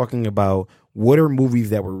randomly talking about what are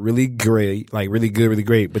movies that were really great, like really good, really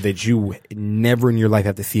great, but that you never in your life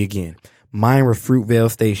have to see again. Mine were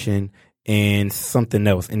Fruitvale Station and something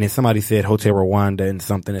else, and then somebody said Hotel Rwanda and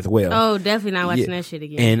something as well. Oh, definitely not watching Yeah. that shit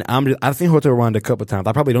again. And I've seen Hotel Rwanda a couple times.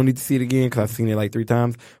 I probably don't need to see it again because I've seen it like 3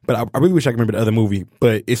 times. But I really wish I could remember the other movie.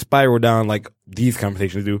 But it spiraled down like these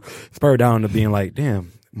conversations do. Spiraled down to being like,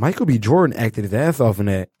 damn, Michael B. Jordan acted his ass off in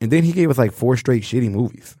that. And then he gave us like 4 straight shitty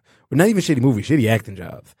movies. Well, not even shitty movies, shitty acting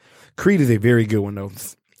jobs. Creed is a very good one though.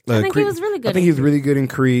 I think he Creed- was really good I think in he was really good in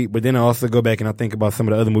Creed. But then I also go back and I think about some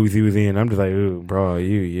of the other movies he was in. I'm just like, ooh, bro,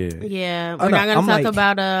 yeah. Yeah, Oh, we're no, not going I'm to talk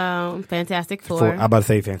like- about Fantastic Four. I'm about to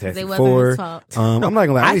say It Fantastic wasn't Four. his fault. I'm not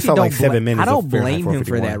gonna lie, I only saw like 7 minutes. I don't of Fahrenheit blame him for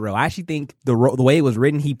 451. that, bro. I actually think the way it was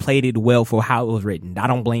written, he played it well for how it was written. I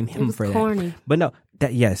don't blame him was for corny. that. But no,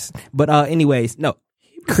 yes. But anyways, no.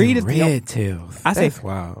 Creed is Red Tails. I say- That's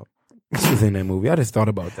wild. He was in that movie. I just thought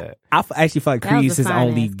about that. I actually feel like That was Creed a is his fine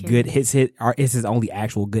only ass kid. good is his only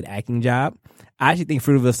actual good acting job. I actually think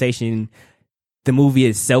Fruitvale Station, the movie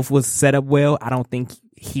itself was set up well. I don't think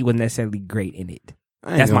he was necessarily great in it. I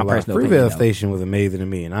ain't That's gonna my lie. personal Fruitvale opinion, though. Station was amazing to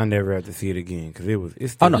me, and I never have to see it again because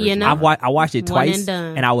it's. Oh no, You know, I watched it one twice, and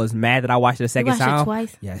done. and I was mad that I watched it a second watched it time.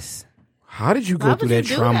 twice? Yes. How did you go Why through would you that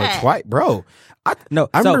do trauma that? twice, bro? I No,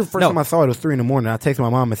 remember so- the first no. time I saw it was 3 a.m. I texted my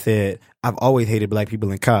mom and said, "I've always hated black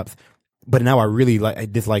people and cops." but now I really I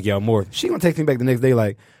dislike y'all more. She gonna text me back the next day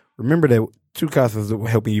like, remember that two classes were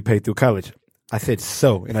helping you pay through college. I said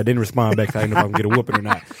so, and I didn't respond back. So I didn't know if I can get a whooping or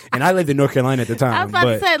not. And I lived in North Carolina at the time. I was about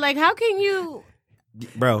to say, like, how can you?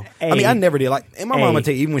 Bro, Hey. I mean, I never did. Like, and my mom would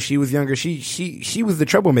Hey. tell you, even when she was younger, she was the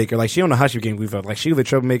troublemaker. Like, she don't know how she became believe like she was a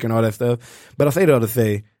troublemaker and all that stuff. But I say that all to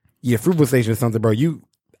say, yeah, Fruitful Station or something, bro.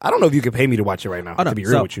 I don't know if you could pay me to watch it right now. Oh, no. To be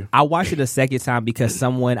real So, with you, I watched it a second time because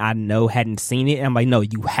someone I know hadn't seen it. And I'm like, no,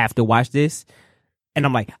 you have to watch this. And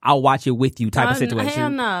I'm like, I'll watch it with you type of situation. Hell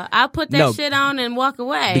no. I'll put that No. shit on and walk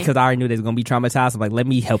away. Because I already knew they was going to be traumatized. I'm like, let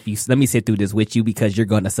me help you. Let me sit through this with you because you're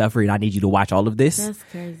going to suffer and I need you to watch all of this. That's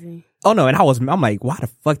crazy. Oh, no. And I'm like, why the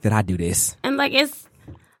fuck did I do this? And like, it's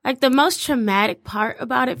like the most traumatic part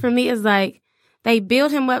about it for me is like, they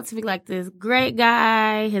build him up to be like this great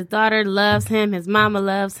guy. His daughter loves him. His mama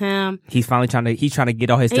loves him. He's finally trying to get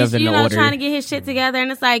all his stuff He's, in order. trying to get his shit together.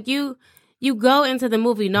 And it's like, you go into the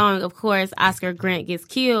movie knowing, of course, Oscar Grant gets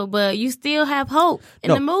killed, but you still have hope in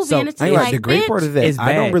No, the movie. so And it's I just ain't like, the great bitch. part is that It's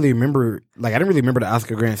I don't bad. really remember. Like, I didn't really remember the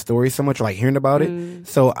Oscar Grant story so much, or like hearing about it.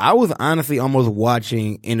 So I was honestly almost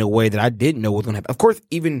watching in a way that I didn't know what was going to happen. Of course,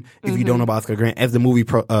 even if you don't know about Oscar Grant, as the movie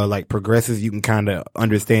progresses, you can kind of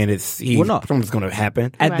understand something's going to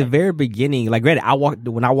happen. At the Right. very beginning, like, granted,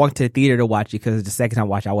 when I walked to the theater to watch it, because the second time I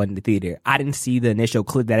watched, I wasn't in the theater. I didn't see the initial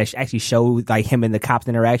clip that actually showed like him and the cops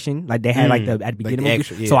interaction. Like they had like at the beginning of the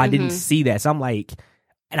extra, movie, yeah. so I didn't see that. So I'm like,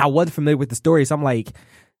 and I wasn't familiar with the story, so I'm like,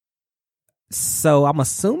 so I'm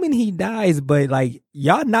assuming he dies, but like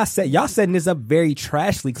y'all setting this up very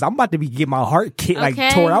trashly because I'm about to be getting my heart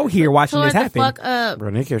tore out here watching Tore this the happen. fuck up.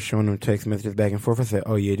 Bro, they kept showing them text messages back and forth. I said,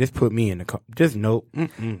 "Oh yeah, just put me in the car. Just nope."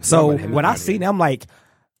 So when I seen it, I'm like,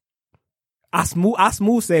 I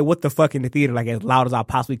smooth said, "What the fuck" in the theater, like as loud as I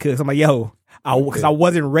possibly could. So I'm like, "Yo," because I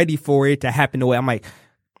wasn't ready for it to happen the way I'm like.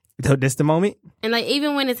 So this the moment. And like,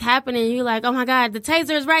 even when it's happening, you're like, oh my God, the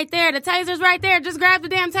taser's right there. The taser's right there. Just grab the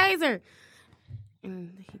damn taser.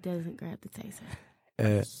 And he doesn't grab the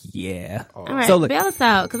taser. Yeah. All right, So look, bail us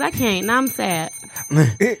out, because I can't. Now I'm sad.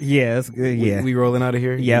 yeah, it's good. Yeah. we rolling out of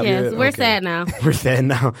here. Yep. Yes, we're Okay. sad now. We're sad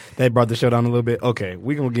now. That brought the show down a little bit. Okay,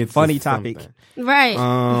 we gonna get to Funny topic. something. Right.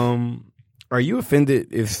 Are you offended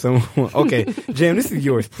if someone? Okay, Jam, this is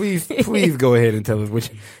yours. Please go ahead and tell us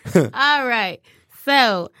which. All right.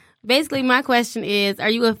 So basically, my question is, are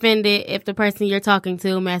you offended if the person you're talking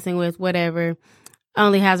to, messing with, whatever,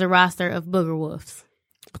 only has a roster of booger wolves?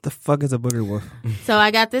 What the fuck is a booger wolf? So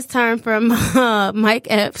I got this term from Mike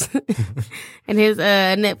Epps and his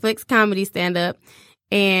Netflix comedy stand-up.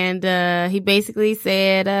 And he basically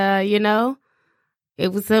said,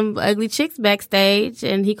 it was some ugly chicks backstage,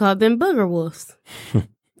 and he called them booger wolves.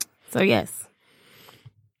 So, yes.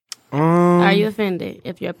 Are you offended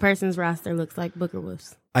if your person's roster looks like booger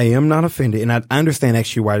wolves? I am not offended, and I understand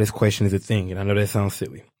actually why this question is a thing, and I know that sounds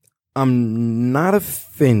silly. I'm not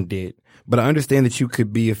offended, but I understand that you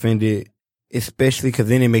could be offended, especially because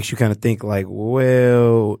then it makes you kind of think like,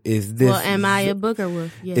 well, is this... Well, am I a booger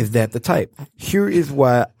wolf? Yes. Is that the type? Here is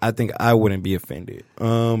why I think I wouldn't be offended.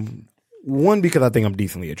 One, because I think I'm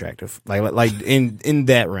decently attractive, like in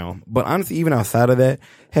that realm. But honestly, even outside of that,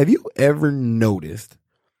 have you ever noticed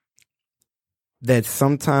that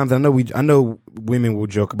sometimes I know women will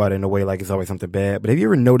joke about it in a way like it's always something bad, but have you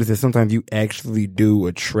ever noticed that sometimes you actually do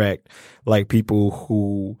attract like people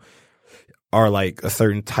who are like a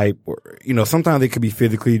certain type, or sometimes they could be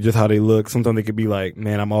physically just how they look. Sometimes they could be like,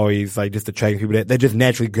 man, I'm always like just attracting people that just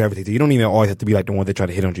naturally gravitate to you. You don't even always have to be like the one that try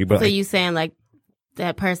to hit on you. But So you saying like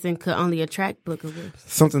that person could only attract booger wolves?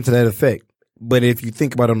 something to that effect. But if you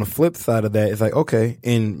think about it on the flip side of that, it's like, okay,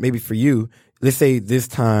 and maybe for you, let's say this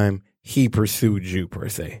time he pursued you per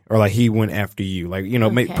se, or like he went after you. Like,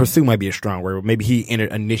 Okay. pursue might be a strong word. Maybe he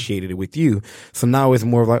initiated it with you. So now it's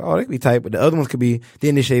more of like, oh, they could be tight, but the other ones could be they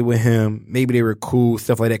initiated with him. Maybe they were cool,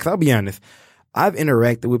 stuff like that. Cause I'll be honest, I've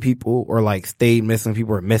interacted with people or like stayed messing with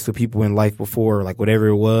people or messed with people in life before, or like whatever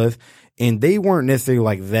it was. And they weren't necessarily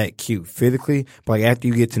like that cute physically, but like after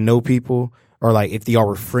you get to know people, or like if y'all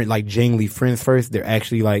were genuinely friends first, they're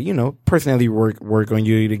actually like, personality work on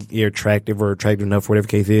you. You're attractive or attractive enough, whatever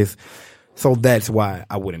the case is. So that's why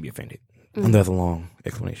I wouldn't be offended. And that's a long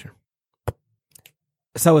explanation.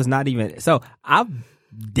 So it's not even. So I've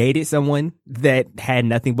dated someone that had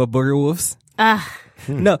nothing but booger wolves.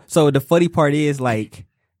 No. So the funny part is like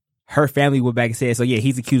her family went back and said, so yeah,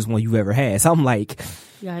 he's the cutest one you've ever had. So I'm like,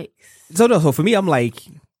 Yikes. so for me, I'm like,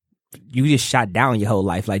 you just shot down your whole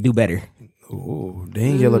life. Like, do better. Ooh, they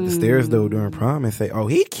ain't yell up the stairs though during prom and say, "Oh,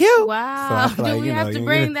 he cute." Wow. So I feel Do like, we you know, have to you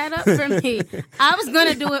bring know. that up for me? I was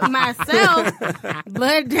going to do it myself,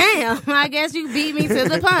 but damn, I guess you beat me to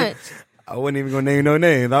the punch. I wasn't even gonna name no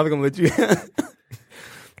names. I was gonna let you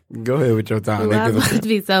go ahead with your time. Well, I was about to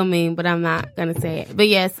be so mean, but I'm not gonna say it. But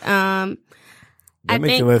yes, that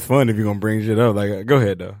makes it less fun if you're gonna bring shit up. Like, go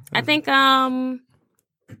ahead though. I think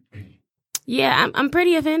yeah, I'm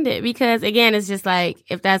pretty offended because again, it's just like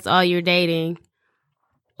if that's all you're dating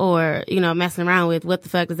or messing around with, what the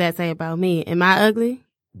fuck does that say about me? Am I ugly?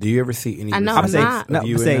 Do you ever see any? I know I'm not. No,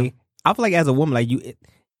 I feel like as a woman, like you.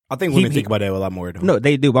 I think women think about that a lot more. Though. No,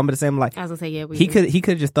 they do. But I'm gonna say, I'm like, I was gonna say, yeah. He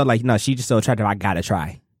could just thought like, no, she just so attractive. I gotta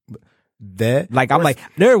try. That like I'm like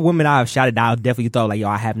there are women I've shot I definitely thought like, yo,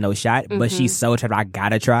 I have no shot, but she's so attractive. I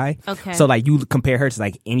gotta try. Okay. So like you compare her to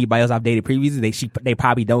like anybody else I've dated previously, they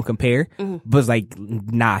probably don't compare. But it's like,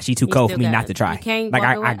 nah, she too cold for me not to try. Like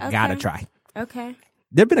I gotta try. Okay.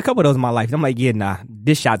 There've been a couple of those in my life. I'm like, yeah, nah,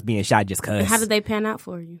 this shot's being shot just cause. And how did they pan out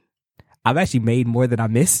for you? I've actually made more than I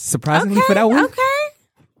missed, surprisingly, for that one. Okay.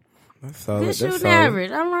 That's solid. Good shooting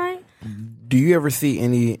average. All right. Do you ever see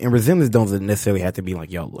any, and resemblance don't necessarily have to be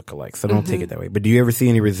like y'all look alike, so don't take it that way. But do you ever see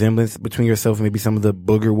any resemblance between yourself and maybe some of the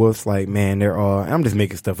booger wolves? Like, man, they're all, I'm just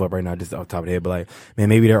making stuff up right now, just off the top of the head, but like, man,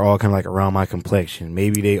 maybe they're all kind of like around my complexion.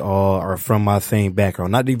 Maybe they all are from my same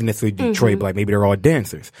background. Not even necessarily Detroit, but like maybe they're all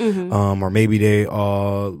dancers. Or maybe they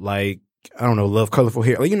all like, I don't know, love colorful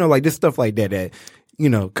hair. Like, like just stuff like that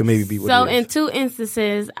could maybe be what So it is. in two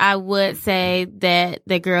instances, I would say that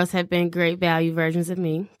the girls have been great value versions of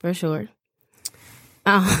me, for sure.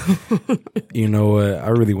 You know what? I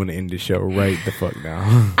really want to end this show right the fuck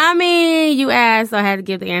now. I mean, you asked, so I had to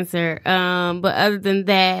give the answer. But other than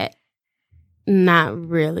that, not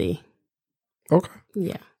really. Okay.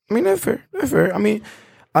 Yeah. I mean, that's fair. That's fair. I mean,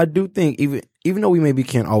 I do think even though we maybe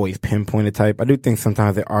can't always pinpoint a type, I do think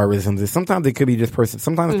sometimes there are rhythms. Sometimes it could be just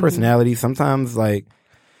sometimes it's personality. Sometimes like,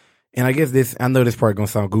 and I guess I know this part gonna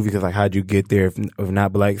sound goofy because like, how'd you get there if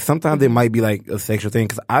not? But like, sometimes it might be like a sexual thing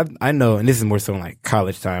because I know, and this is more so in like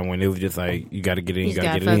college time when it was just like you got to get in, you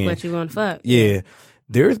got to get fuck in. What you want to fuck? Yeah,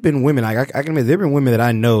 there's been women like I can admit there've been women that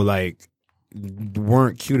I know like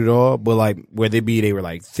weren't cute at all, but like whether they were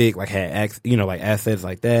like thick, like had like assets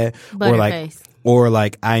like that, or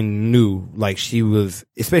like I knew like she was,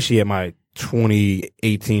 especially at my 20,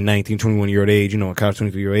 18, 19, 21-year-old age, in college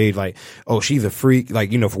 23-year-old age, like, oh, she's a freak, like,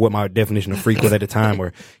 for what my definition of freak was at the time,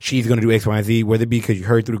 or she's going to do X, Y, and Z, whether it be because you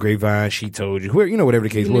heard through the grapevine, she told you, whatever the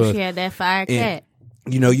case was. She had that fire cat.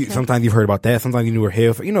 Sometimes you've heard about that. Sometimes you knew her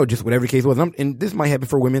hair, just whatever the case was. And this might happen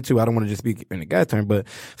for women too. I don't want to just speak in a guy term, but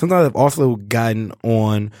sometimes I've also gotten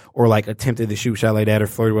on or like attempted to shoot shot like that or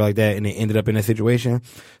flirt like that, and it ended up in that situation.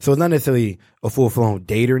 So it's not necessarily a full-blown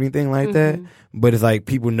date or anything like that, but it's like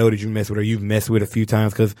people know that you mess with her. You've messed with a few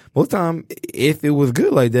times because most time, if it was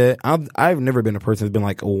good like that, I've never been a person that's been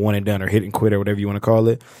like a one and done or hit and quit or whatever you want to call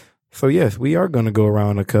it. So yes, we are going to go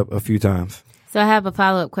around a few times. So I have a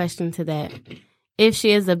follow-up question to that. If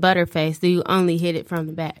she is a butterface, do you only hit it from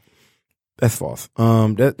the back? That's false.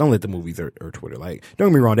 Don't let the movies or Twitter. Like, don't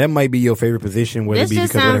get me wrong, that might be your favorite position. Whether This it be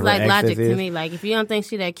just because sounds whatever like logic is. to me. Like, if you don't think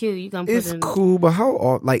she that cute, you gonna put it's it in. Cool, but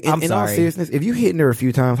how? Like, in all seriousness, if you hitting her a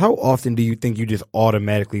few times, how often do you think you just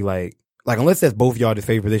automatically like unless that's both y'all the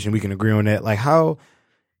favorite position, we can agree on that. Like, how?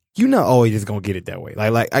 You're not always just gonna get it that way.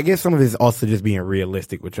 Like I guess some of it is also just being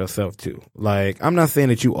realistic with yourself too. Like, I'm not saying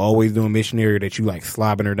that you always doing missionary or that you like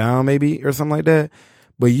slobbing her down maybe or something like that.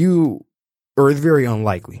 But it's very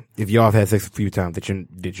unlikely if y'all have had sex a few times that you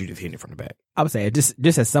just hitting it from the back. I would say just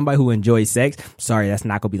as somebody who enjoys sex, sorry, that's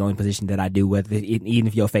not gonna be the only position that I do. Even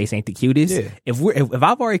if your face ain't the cutest, if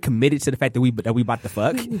I've already committed to the fact that we about to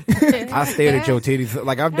fuck, I stared at your titties.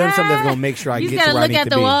 Like, I've done something that's gonna make sure I get to where I need to be. You gotta look at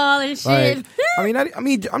the wall and shit. Like, I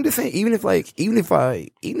mean, I'm just saying, even if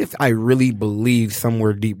I really believe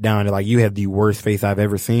somewhere deep down that like you have the worst face I've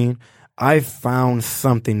ever seen, I've found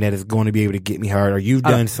something that is going to be able to get me hard, or you've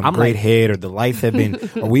done some great head, or the lights have been,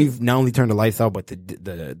 or we've not only turned the lights off, but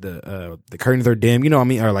the curtains are dim, you know what I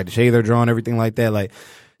mean, or like the shades are drawn, everything like that. Like,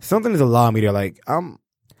 something is allowing me to like, I'm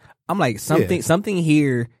like something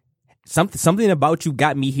here, something about you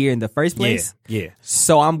got me here in the first place. Yeah.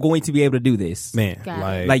 So I'm going to be able to do this, man.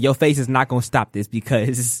 Like your face is not going to stop this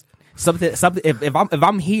because. Something. If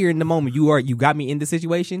I'm here in the moment, you got me in the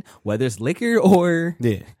situation, whether it's liquor or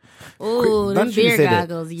Ooh, them beer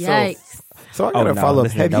goggles. Yikes. So I gotta follow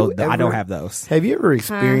up. I don't have those. Have you ever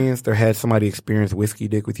experienced or had somebody experience whiskey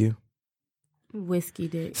dick with you? Whiskey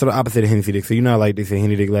dick. So the opposite of Hennessy dick. So you know, like they say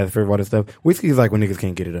Henny dick lasts forever, all that stuff. Whiskey is like when niggas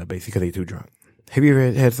can't get it up, basically, because they too drunk. Have you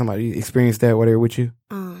ever had somebody experience that while they were with you?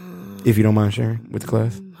 If you don't mind sharing with the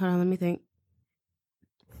class. Hold on, let me think.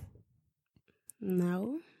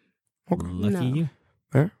 No. Okay. Lucky you.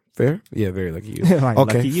 Fair? Yeah, very lucky you. Like,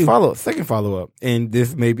 okay, lucky you. Second follow up. And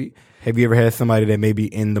this maybe, have you ever had somebody that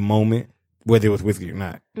maybe in the moment whether it was whiskey or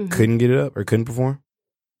not, couldn't get it up or couldn't perform.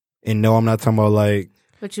 And no, I'm not talking about like.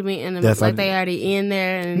 What you mean? Like they already in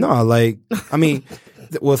there? And... No, like I mean,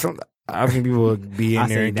 well, I've seen people be in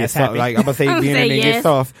there and get soft. Like I'm gonna say be in there and get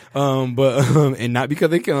soft. But and not because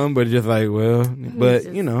they come, but just like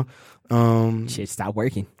but you know, shit stopped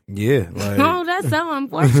working. Yeah, like oh, that's so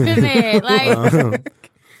unfortunate. Like.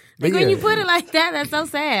 Like when you put it like that, that's so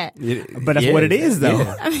sad. But that's what it is, though.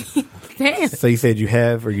 Yeah. I mean, damn. So you said you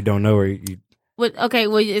have, or you don't know, or you. Okay,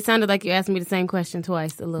 well, it sounded like you asked me the same question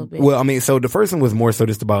twice a little bit. Well, I mean, so the first one was more so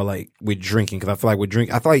just about like with drinking, because I feel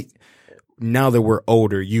like now that we're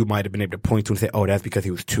older, you might have been able to point to and say, "Oh, that's because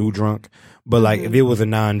he was too drunk." But like, if it was a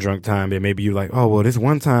non-drunk time, then maybe you're like, "Oh, well, this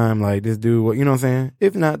one time, like this dude," you know what I'm saying?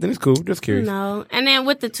 If not, then it's cool. Just curious. No, and then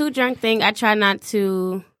with the too drunk thing, I try not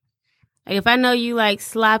to. Like, if I know you like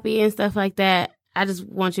sloppy and stuff like that, I just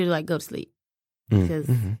want you to like go to sleep because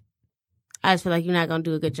I just feel like you're not gonna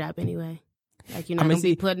do a good job anyway. Like you're not gonna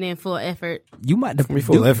be putting in full effort. You might be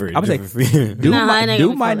full effort. I was like,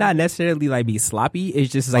 dude might not necessarily like be sloppy.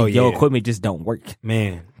 It's just like your equipment just don't work.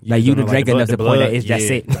 Man, like you drank enough to the point that that's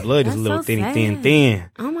it. The blood is a little thin.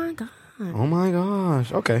 Oh my god. Oh my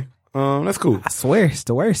gosh. Okay. That's cool. I swear, it's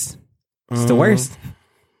the worst. It's the worst.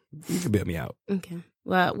 You can bail me out. Okay.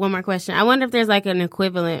 Well, one more question. I wonder if there's like an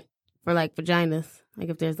equivalent for like vaginas. Like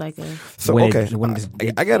if there's like a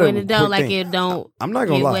I got when it don't like thing. It don't. I'm not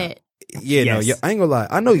gonna lie. Wet. Yeah, no, I ain't gonna lie.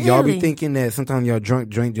 I know y'all be thinking that sometimes y'all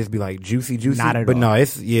drink just be like juicy. Not at but all. No,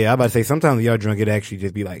 it's I'm about to say sometimes y'all drunk it actually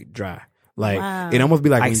just be like dry. Like it almost be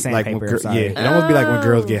like when it almost be like when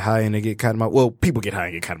girls get high and they get cotton mouth. Well, people get high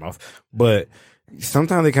and get cotton mouth, but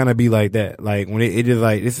sometimes they kind of be like that. Like when it just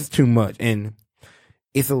like this is too much and.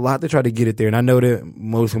 It's a lot to try to get it there. And I know that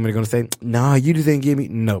most women are going to say, nah, you just didn't give me.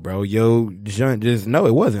 No, bro. Yo, no,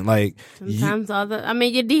 it wasn't. Like,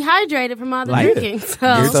 sometimes you're dehydrated from all the drinking.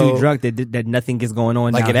 So. You're so drunk that nothing is going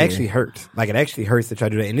on. Like, it actually hurts. Like, it actually hurts to try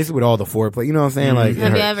to do that. And this is with all the foreplay. You know what I'm saying? Like,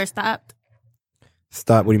 have you ever stopped?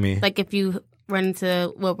 Stop? What do you mean? Like, if you run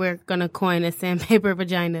into what we're going to coin as sandpaper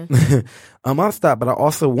vagina. I'll stop. But I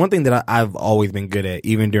also, one thing that I've always been good at,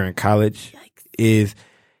 even during college, is,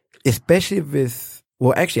 especially if it's,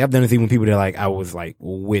 well, actually, I've done this even with people that like I was like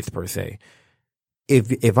with per se.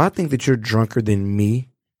 If I think that you're drunker than me,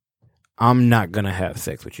 I'm not gonna have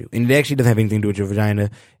sex with you, and it actually doesn't have anything to do with your vagina.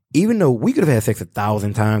 Even though we could have had sex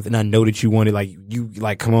 1,000 times, and I know that you wanted like you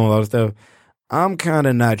like come on all that stuff. I'm kind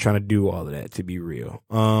of not trying to do all of that, to be real.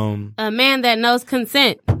 A man that knows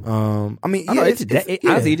consent. I mean, honestly,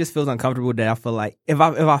 it just feels uncomfortable that I feel like if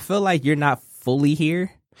I feel like you're not fully here.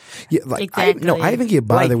 Yeah, like exactly. I even get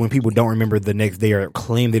bothered when people don't remember the next day or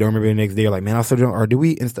claim they don't remember the next day. Or like, man, I was so drunk. Or do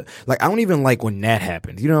we? Like, I don't even like when that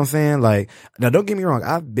happens. You know what I'm saying? Like, now don't get me wrong.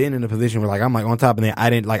 I've been in a position where like I'm like on top, and then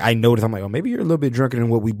I noticed. I'm like, oh, maybe you're a little bit drunker than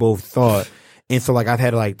what we both thought. And so like I've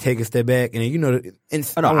had to like take a step back, and I've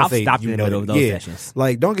stopped in the middle of those sessions.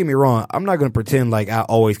 Like, don't get me wrong. I'm not gonna pretend like I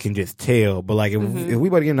always can just tell. But like if we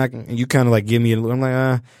about to get knocking, and you kind of like give me, I'm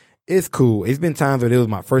like, it's cool. It's been times where it was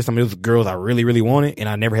my first time. It was girls I really, really wanted, and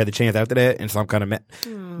I never had the chance after that. And so I'm kind of mad.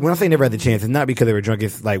 When I say never had the chance, it's not because they were drunk.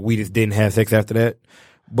 It's like we just didn't have sex after that.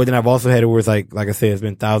 But then I've also had it where it's like I said, it's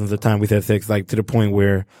been thousands of times we've had sex, like to the point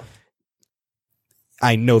where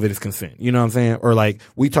I know that it's consent. You know what I'm saying? Or like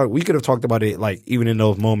we could have talked about it like even in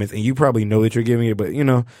those moments, and you probably know that you're giving it, but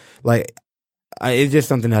like. It's just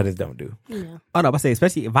something I just don't do. Yeah. Oh no, I say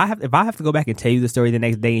especially if I have to go back and tell you the story the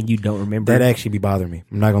next day and you don't remember. That actually be bothering me.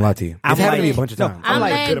 I'm not gonna lie to you. It's happened to me a bunch of times. I'm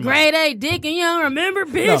like grade A dick and you don't remember,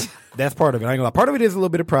 bitch. No, that's part of it. I ain't gonna lie. Part of it is a little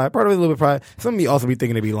bit of pride. Part of it is a little bit of pride. Some of me also be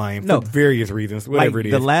thinking they be lying for various reasons. Whatever it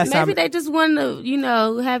is. Maybe they just want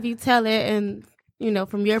to, have you tell it and.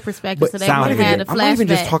 From your perspective, so they would have had a flashback. I'm not even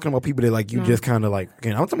just talking about people that like you just kind of like.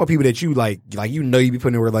 Again, I'm talking about people that you like you be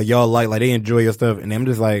putting in where like y'all like they enjoy your stuff, and I'm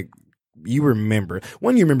just like. You remember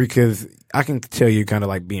because I can tell you kind of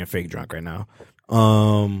like being fake drunk right now,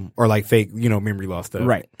 or like fake, memory loss stuff,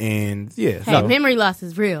 right? And hey, memory loss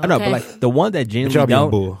is real. I know, but like the one that genuinely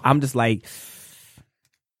don't, I'm just like,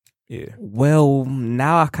 well,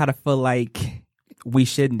 now I kind of feel like we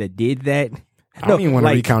shouldn't have did that. I don't even want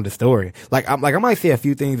to recount the story. I might say a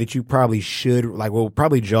few things that you probably should, will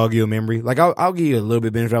probably jog your memory. Like I'll give you a little bit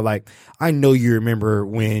of benefit of like I know you remember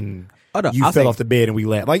when. You fell off the bed and we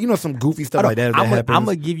laughed. Like some goofy stuff like that. I'm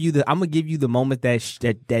gonna give you the moment that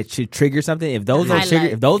should trigger something. If those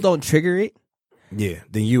don't trigger it, then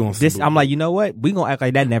you won't. I'm like, you know what? We gonna act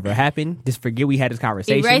like that never happened. Just forget we had this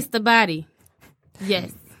conversation. Erase the body.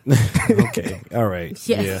 Yes. Okay. All right.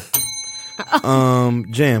 Yes. Yeah.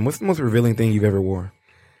 Jam, what's the most revealing thing you've ever worn?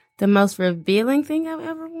 The most revealing thing I've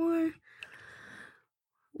ever worn?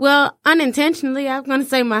 Well, unintentionally, I'm going to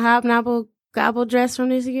say my hobnoble gobble dress from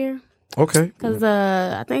this year. Okay. Because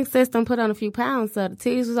I think System put on a few pounds, so the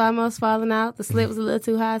titties was almost falling out. The slit was a little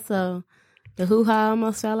too high, so the hoo-ha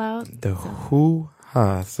almost fell out. The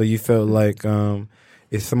hoo-ha. So you felt like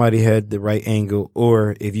if somebody had the right angle,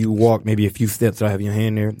 or if you walked maybe a few steps without having your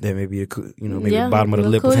hand there, that maybe the bottom of the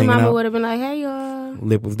lip was hanging mama out. would have been like, "Hey, y'all."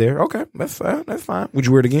 Lip was there. Okay, that's fine. That's fine. Would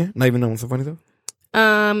you wear it again? Not even knowing so funny though.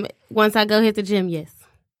 Once I go hit the gym, yes.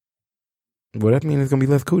 Well, that means it's gonna be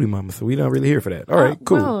less cootie mama, so we don't really here for that. All right,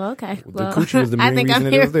 cool. Oh, okay. The coochie was the main I think reason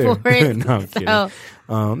I'm that it here was there. for it. No, I'm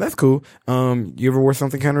kidding. That's cool. You ever wore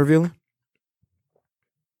something kind of revealing?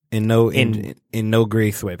 And no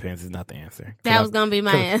gray sweatpants is not the answer. That was gonna be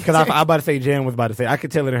my answer. Because I about to say, Jan was about to say, I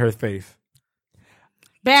could tell it in her face.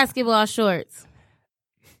 Basketball shorts.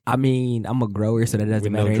 I mean, I'm a grower, so that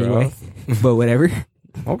doesn't With matter no anyway. But whatever.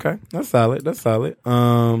 Okay, that's solid. That's solid.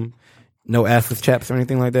 No assless chaps or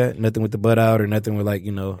anything like that. Nothing with the butt out or nothing with like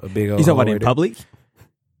a big old. You talking about hole in public?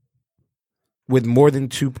 With more than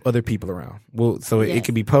 2 other people around. Well, so Yes. it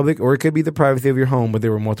could be public or it could be the privacy of your home, but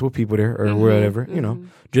there were multiple people there or whatever.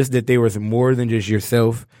 Just that there was more than just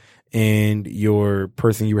yourself and your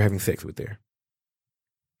person you were having sex with there.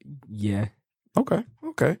 Yeah. Okay.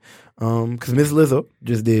 Because Miss Lizzo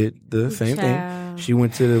just did the same thing. She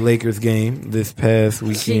went to the Lakers game this past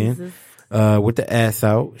weekend. Jesus. With the ass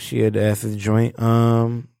out. She had the ass's joint.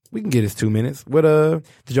 We can get us 2 minutes. What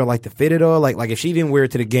did y'all like the fit at all? Like if she didn't wear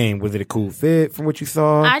it to the game, was it a cool fit from what you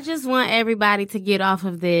saw? I just want everybody to get off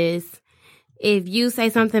of this. If you say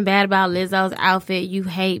something bad about Lizzo's outfit, you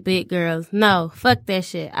hate big girls. No, fuck that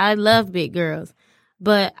shit. I love big girls.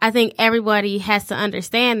 But I think everybody has to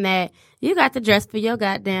understand that you got to dress for your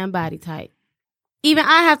goddamn body type. Even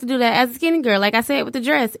I have to do that as a skinny girl. Like I said with the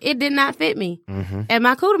dress, it did not fit me. And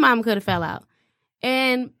my cootie mama could have fell out.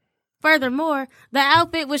 And furthermore, the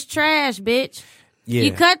outfit was trash, bitch. Yeah.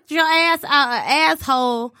 You cut your ass out an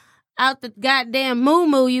asshole out the goddamn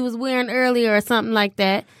moo-moo you was wearing earlier or something like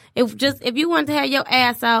that. If you wanted to have your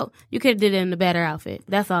ass out, you could have did it in a better outfit.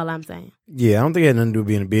 That's all I'm saying. Yeah, I don't think it had nothing to do with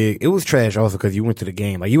being big. It was trash also because you went to the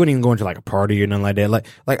game. Like you weren't even going to like a party or nothing like that.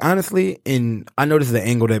 Like honestly, and I know this is the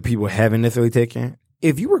angle that people haven't necessarily taken.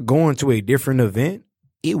 If you were going to a different event,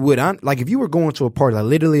 it would like if you were going to a party, like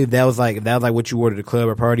literally if that was like what you wore to the club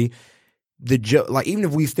or party. The joke, like even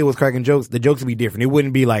if we still was cracking jokes, the jokes would be different. It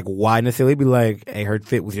wouldn't be like why necessarily. It'd be like, hey, her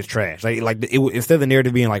fit was just trash. Instead of the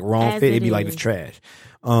narrative being like wrong fit, it'd be like it's trash.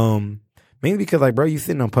 Mainly because like bro, you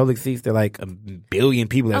sitting on public seats that like a billion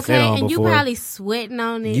people have sat on before. And you probably sweating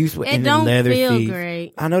on it. It don't leather feel seats.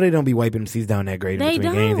 great. I know they don't be wiping the seats down that great in They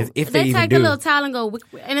between don't. games. If they even take do. a little towel and go,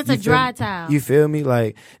 and it's a dry towel. You feel me?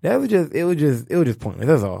 Like it was just pointless.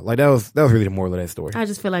 That's all. Like that was really the moral of that story. I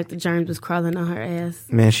just feel like the germs was crawling on her ass.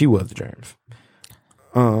 Man, she was the germs.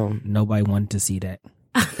 Nobody wanted to see that.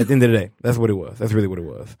 At the end of the day, that's what it was. That's really what it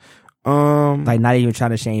was. Like not even trying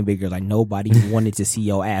to shame big girls. Like nobody wanted to see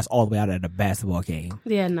your ass all the way out at a basketball game.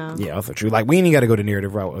 Yeah, no. Yeah, also true. Like we ain't got to go the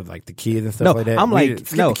narrative route of like the kids and stuff like that. I'm like, skip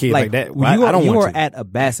the kids like that. When I don't you want are to. at a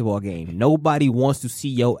basketball game. Nobody wants to see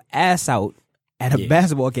your ass out at a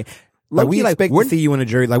basketball game. Like we expect to see you in a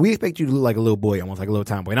jersey. Like we expect you to look like a little boy, almost like a little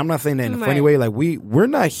tomboy. And I'm not saying that in a funny way. Like we're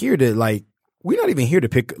not here to like. We're not even here to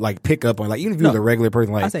pick up on like even if you're a regular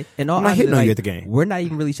person. Like I say, I'm not hitting on you at the game. We're not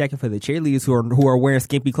even really checking for the cheerleaders who are wearing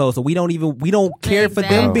skimpy clothes. So we don't care for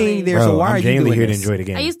them being there. Bro, so why I'm are you genuinely doing here this? to enjoy the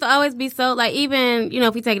game? I used to always be so like even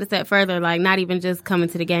if we take it a step further, like not even just coming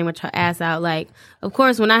to the game with your ass out. Like of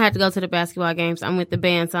course when I had to go to the basketball games, I'm with the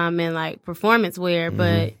band, so I'm in like performance wear,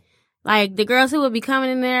 but. Like the girls who would be coming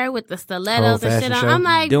in there with the stilettos and shit on, I'm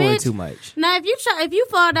like, doing bitch, too much. Now if you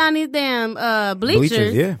fall down these damn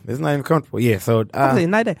bleachers, yeah, it's not even comfortable. Yeah, so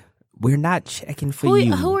we're not checking for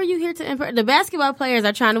you. Who are you here to? The basketball players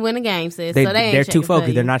are trying to win a game, sis. They're ain't too focused.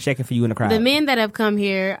 You. They're not checking for you in the crowd. The men that have come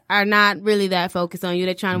here are not really that focused on you.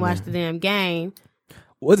 They're trying to watch the damn game.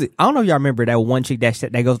 Was it? I don't know if y'all remember that one chick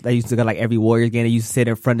that used to go like every Warriors game. That used to sit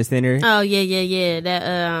in front of center. Oh yeah.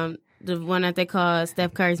 That the one that they call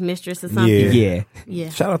Steph Curry's mistress or something. Yeah.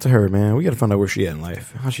 Shout out to her, man. We got to find out where she at in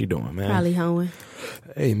life. How's she doing, man? Probably hoeing.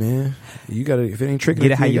 Hey, man, you got to if it ain't tricky,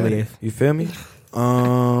 get it how you live. You feel me?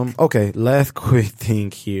 Okay. Last quick thing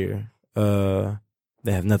here. That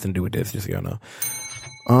have nothing to do with this. Just so y'all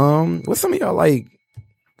know. What's some of y'all like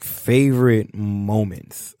favorite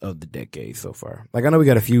moments of the decade so far? Like I know we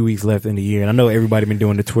got a few weeks left in the year, and I know everybody been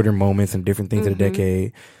doing the Twitter moments and different things of the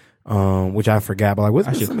decade. Which I forgot, but like,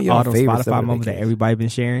 what's some of y'all favorite Spotify moments that everybody been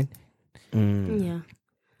sharing? Yeah.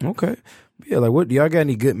 Okay. Yeah, like what? Do y'all got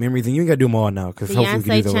any good memories? And you ain't got to do them all now because hopefully we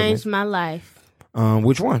can do Beyonce that. changed my life.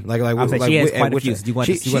 Which one? I'm saying she has quite a few.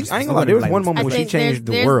 I ain't gonna lie. There was one moment when she changed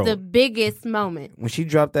the world. The biggest moment when she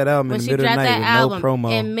dropped that album in the middle of the night with no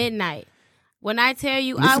promo. At midnight. When I tell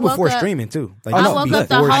you, this I is woke before up, streaming too. Like, I woke up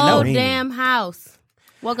the whole damn house.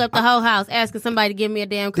 Woke up the whole house asking somebody to give me a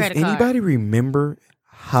damn credit card. Does anybody remember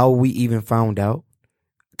how we even found out?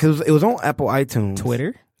 Because it was on Apple iTunes,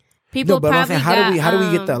 Twitter. People but probably I'm saying, how do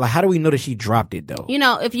we get that? Like, how do we know that she dropped it though? You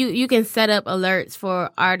know, if you can set up alerts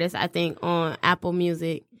for artists, I think on Apple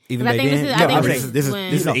Music. Even back then? This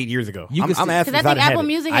is 8 years ago. I'm asking because I think Apple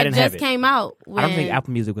Music had just came out. I don't think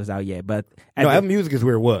Apple Music was out yet, but Apple Music is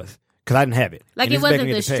where it was. Because I didn't have it. Like, it wasn't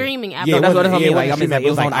the streaming Apple. Yeah, that's what I mean. Like, it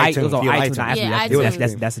was on iTunes. It was on iTunes. Yeah,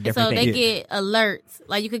 iTunes. That's a different thing. So they get alerts.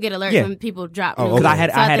 Like, you could get alerts when people drop. Because I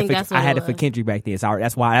had it for Kendrick back then. So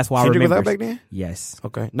that's why I remember. Kendrick was out back then? Yes.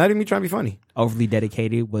 Okay. Not even me trying to be funny. Overly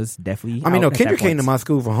Dedicated was definitely. I mean, no, Kendrick came to my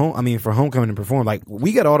school for homecoming and performed. Like,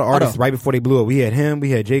 we got all the artists right before they blew up. We had him, we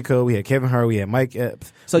had J. Cole, we had Kevin Hart, we had Mike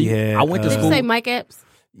Epps. So I went to school. Did you say Mike Epps?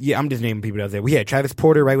 Yeah, I'm just naming people that was there. We had Travis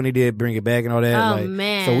Porter right when they did Bring It Back and all that. Oh,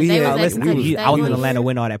 man. So I was in Atlanta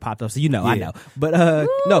when all that popped up, so I know. But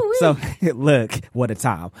no, so look, what a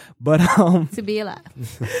time. But to be alive.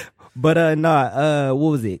 But what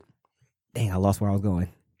was it? Dang, I lost where I was going.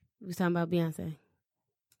 We was talking about Beyonce.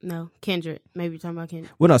 No, Kendrick. Maybe you're talking about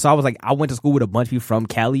Kendrick. Well, no. So I went to school with a bunch of people from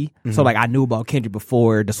Cali. Mm-hmm. So I knew about Kendrick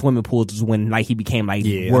before the swimming pools was when he became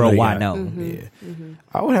worldwide known. Mm-hmm. Yeah. Mm-hmm.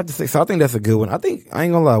 I would have to say. So I think that's a good one. I think I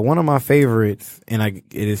ain't gonna lie. One of my favorites, and it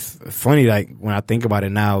is funny. Like when I think about it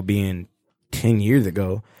now, being 10 years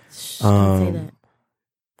ago. Don't say that.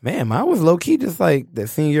 Man, mine was low key just like that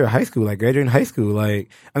senior year of high school, like graduating high school. Like,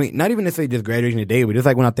 I mean, not even necessarily just graduating today, but just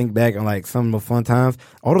like when I think back on like some of the fun times,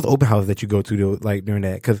 all those open houses that you go to, like during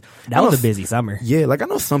that, because that was a busy summer. Yeah, like I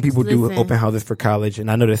know some people do open houses for college, and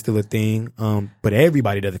I know that's still a thing. But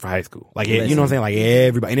everybody does it for high school. Like, you know what I'm saying? Like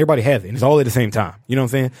everybody has it, and it's all at the same time. You know what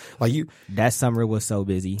I'm saying? Like that summer was so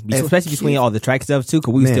busy, especially between all the track stuff too,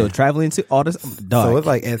 because we were still traveling to all this. So it's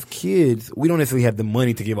like as kids, we don't necessarily have the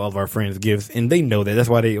money to give all of our friends gifts, and they know that. That's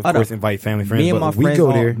why they of course invite family friends. Me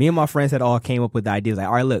and my friends had all came up with the ideas like,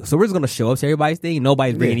 all right, look, so we're just gonna show up to everybody's thing.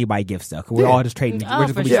 Nobody's bringing anybody gift stuff. We're all just trading. We're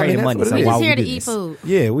just gonna be trading money. So we're why just here we to do eat this? food.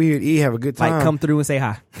 Yeah, we have a good time. Like come through and say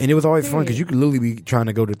hi. And it was always fun because you could literally be trying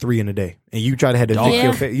to go to 3 in a day, and you try to have the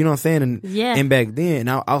you know what I'm saying? And back then,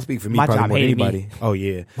 and I'll speak for me probably more than anybody. Oh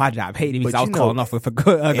yeah, my job hated me because I was calling off for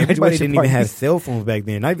everybody didn't even have cell phones back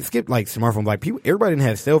then. Not even skip like smartphones. Like everybody didn't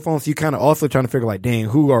have cell phones. So you kind of also trying to figure like, dang,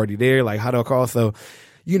 who already there? Like how do I call? So.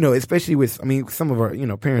 You know, especially with, I mean, some of our,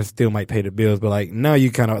 parents still might pay the bills, but like now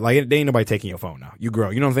you kind of, like, there ain't nobody taking your phone now. You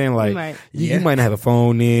grow. You know what I'm saying? Like, you might not have a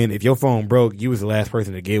phone then. If your phone broke, you was the last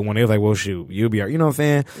person to get one. It was like, well, shoot, you'll be all right. You know what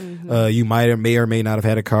I'm saying? Mm-hmm. You may or may not have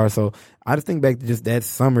had a car. So I just think back to just that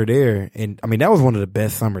summer there. And I mean, that was one of the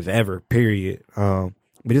best summers ever, period. But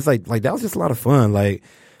it's like that was just a lot of fun. Like,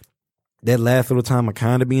 that last little time of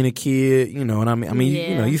kind of being a kid, and I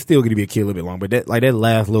mean, you still get to be a kid a little bit long, but that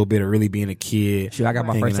last little bit of really being a kid. Shoot, I got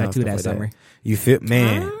my first tattoo that summer. You feel,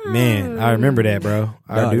 man, I remember that, bro.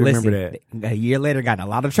 Remember that. A year later, got in a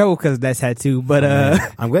lot of trouble because of that tattoo, but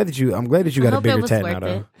I'm glad that you got a bigger tat now,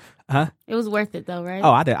 though. Huh? It was worth it though, right?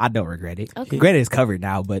 Oh, I don't regret it. Okay. Granted, it's covered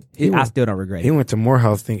now, but I still don't regret it. He went to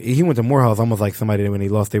Morehouse almost like somebody that when he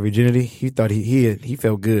lost their virginity, he thought he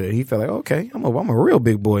felt good. He felt like, okay, I'm a real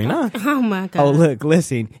big boy now. Oh my god. Oh look,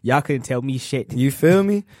 listen, y'all couldn't tell me shit. You feel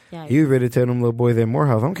me? Yeah. He was ready to tell them little boys at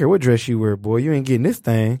Morehouse, I don't care what dress you wear, boy, you ain't getting this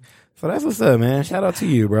thing. So that's what's up, man. Shout out to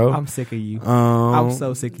you, bro. I'm sick of you. I'm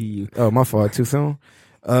so sick of you. Oh, my fault. Too soon.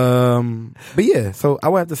 But yeah, so I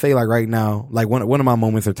would have to say like right now, like one of my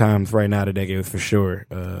moments or times right now today was for sure.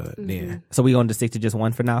 Then. So we going to stick to just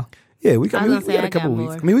one for now? Yeah, we got a couple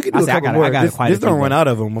weeks. I mean, we could do a couple more. Just don't run out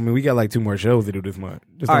of them. I mean, we got like 2 more shows to do this month.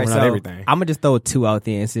 Just don't run out everything. I'm gonna just throw 2 out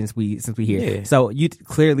there since we here. Yeah. So you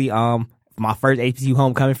clearly my first HBCU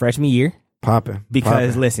homecoming freshman year popping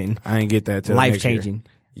because listen, I ain't get that till life changing.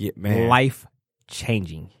 Yeah, man, life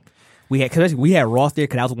changing. We had Ross there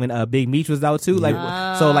because that was when Big Meech was out too. Like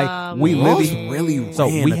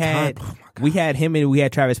we had him and we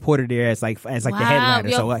had Travis Porter there as the headliner.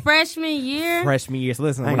 Your so like freshman year. So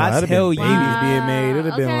listen, when I tell you, babies being made, it'd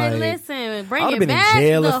have been like listen, bring I'd it have been back. in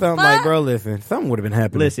jail or something. Like, bro, listen, something would have been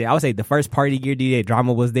happening. Listen, I would say the first party year that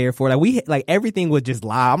drama was there for. Like everything was just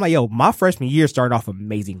live. I'm like, yo, my freshman year started off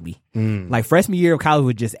amazingly. Like freshman year of college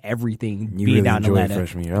was just everything you being really down the ladder.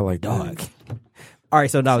 Freshman year, I like dog. All right,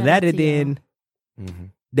 so now that and then.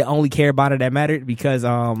 the only Carabana that mattered because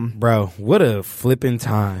bro, what a flipping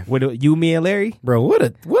time. with you, me, and Larry. Bro, what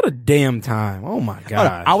a damn time. Oh my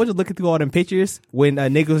god. I was just looking through all them pictures when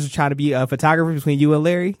niggas was trying to be a photographer between you and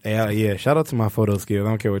Larry. Yeah, shout out to my photo skills. I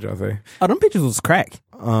don't care what y'all say. Oh, them pictures was crack.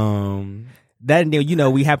 Um That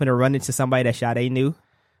we happened to run into somebody that Sade knew,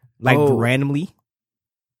 like randomly.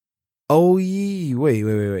 Oh yeah,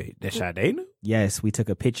 wait. That Sade knew? Yes, we took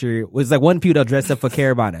a picture. It was like one people dressed up for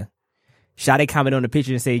Carabana. Sade commented on the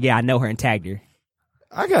picture and said, "Yeah, I know her," and tagged her.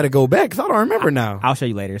 I gotta go back because I don't remember now. I'll show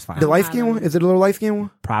you later. It's fine. The light skin one? Is it a little light skin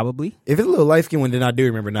one? Probably. If it's a little light skin one, then I do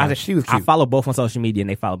remember now. She was cute. I follow both on social media and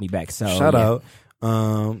they followed me back. So shout out.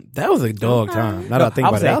 That was a dog time. Now that I think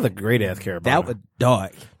about it, that was a great ass Carabana. That was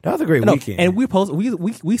dog. That was a great weekend. And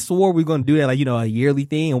we swore we were gonna do that, like a yearly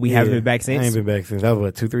thing, and we haven't been back since. I ain't been back since. That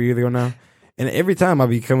was 2-3 years ago now. And every time I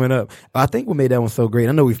be coming up, I think what made that one so great,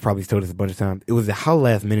 I know we've probably told this a bunch of times, it was how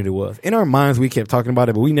last minute it was. In our minds, we kept talking about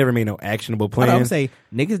it, but we never made no actionable plans. I would say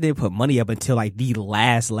niggas didn't put money up until like the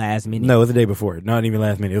last minute. No, it was the day before. Not even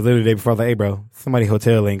last minute. It was literally the day before. I was like, hey, bro, somebody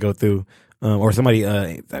hotel ain't go through. Or somebody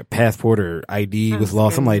passport or ID was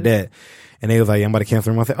lost, something like that. And they was like, I'm about to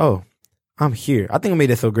cancel them. I said, oh, I'm here. I think I made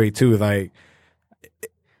that so great too. Like,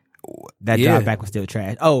 that drive back was still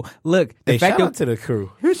trash. Oh, look, the fact shout out to the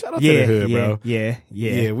crew. Shout out to the hood, bro.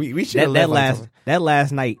 Yeah. We should that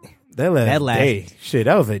last night. That last day. Shit,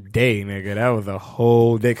 that was a day, nigga. That was a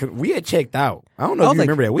whole day. Cause we had checked out. I don't know if you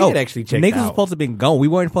remember that. We had actually checked out. Niggas was supposed to have been gone. We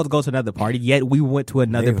weren't supposed to go to another party, yet we went to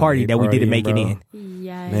another party that we didn't make it in.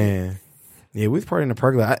 Yes. Man. Yeah, we was partying in the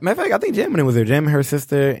parking lot. Matter of fact, I think Jammin was there. Jammin, her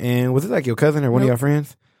sister, and was it like your cousin or one of your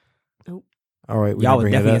friends? Nope. All right. Y'all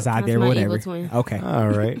was definitely inside there or my whatever. evil twin. Okay. All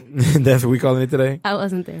right. That's what we calling it today? I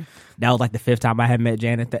wasn't there. That was like the 5th time I had met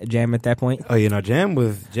Jam at that point. Oh, Jam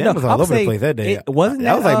was all over the place that day. That was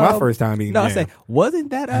like my first time meeting Jam. I say, wasn't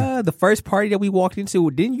that the first party that we walked into?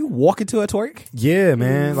 Didn't you walk into a twerk? Yeah,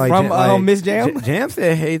 man. Like from Miss Jam? Jam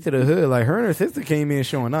said hey to the hood. Like her and her sister came in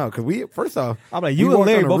showing out. Because first off, I'm like, you and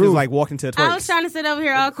Larry both was like walking to a twerk. I was trying to sit over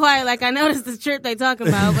here all quiet. Like, I noticed the trip they talking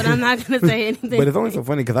about, but I'm not going to say anything. But it's only so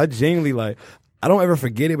funny because I genuinely I don't ever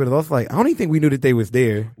forget it, but it's also like, I don't even think we knew that they was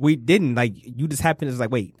there. We didn't. Like, you just happened to like,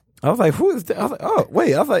 wait. I was like, who is that? I was like, oh,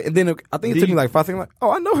 wait. I was like, and then I think it took me like 5 seconds. Like,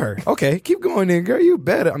 oh, I know her. Okay, keep going then, girl. You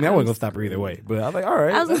better. I mean, I wasn't going to stop her either way. But I was like, all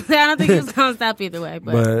right. I was going to say, I don't think he was going to stop either way.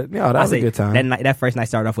 But yeah, that was a good time. That first night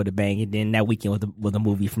started off with a bang, and then that weekend was a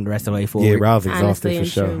movie from the rest of the way forward. Yeah, I was exhausted for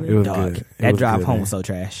sure. It was good. That drive home was so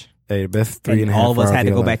trash. Hey, the best 3.5 all of us had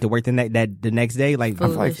to go life. back to work the next day. Like,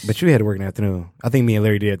 but you had to work in the afternoon. I think me and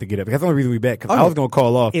Larry did have to get up. That's the only reason we back. Because I was gonna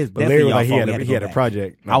call off, but Larry was like he had a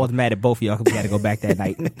project. No. I was mad at both of y'all because we had to go back that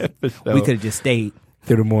night. Sure. We could have just stayed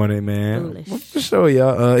through the morning, man. Well, for sure,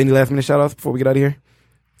 y'all. Any last minute shout outs before we get out of here?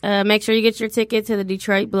 Make sure you get your ticket to the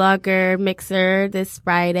Detroit Blogger Mixer this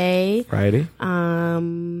Friday.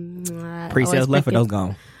 Pre-sales left or those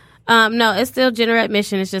gone? No, it's still general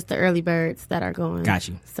admission. It's just the early birds that are going. Got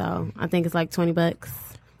you. So I think it's like $20.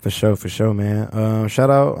 For sure, man. Shout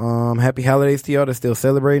out. Happy holidays to y'all that still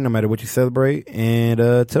celebrate, no matter what you celebrate. And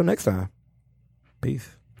till next time. Peace.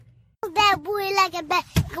 That boy like a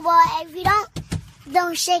basketball. If you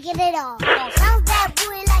don't shake it at all. Bounce that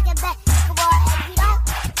boy like a basketball. If you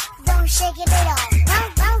don't shake it at all.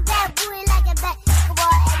 Bounce that boy like a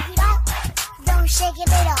basketball. If you don't shake it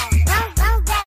at all.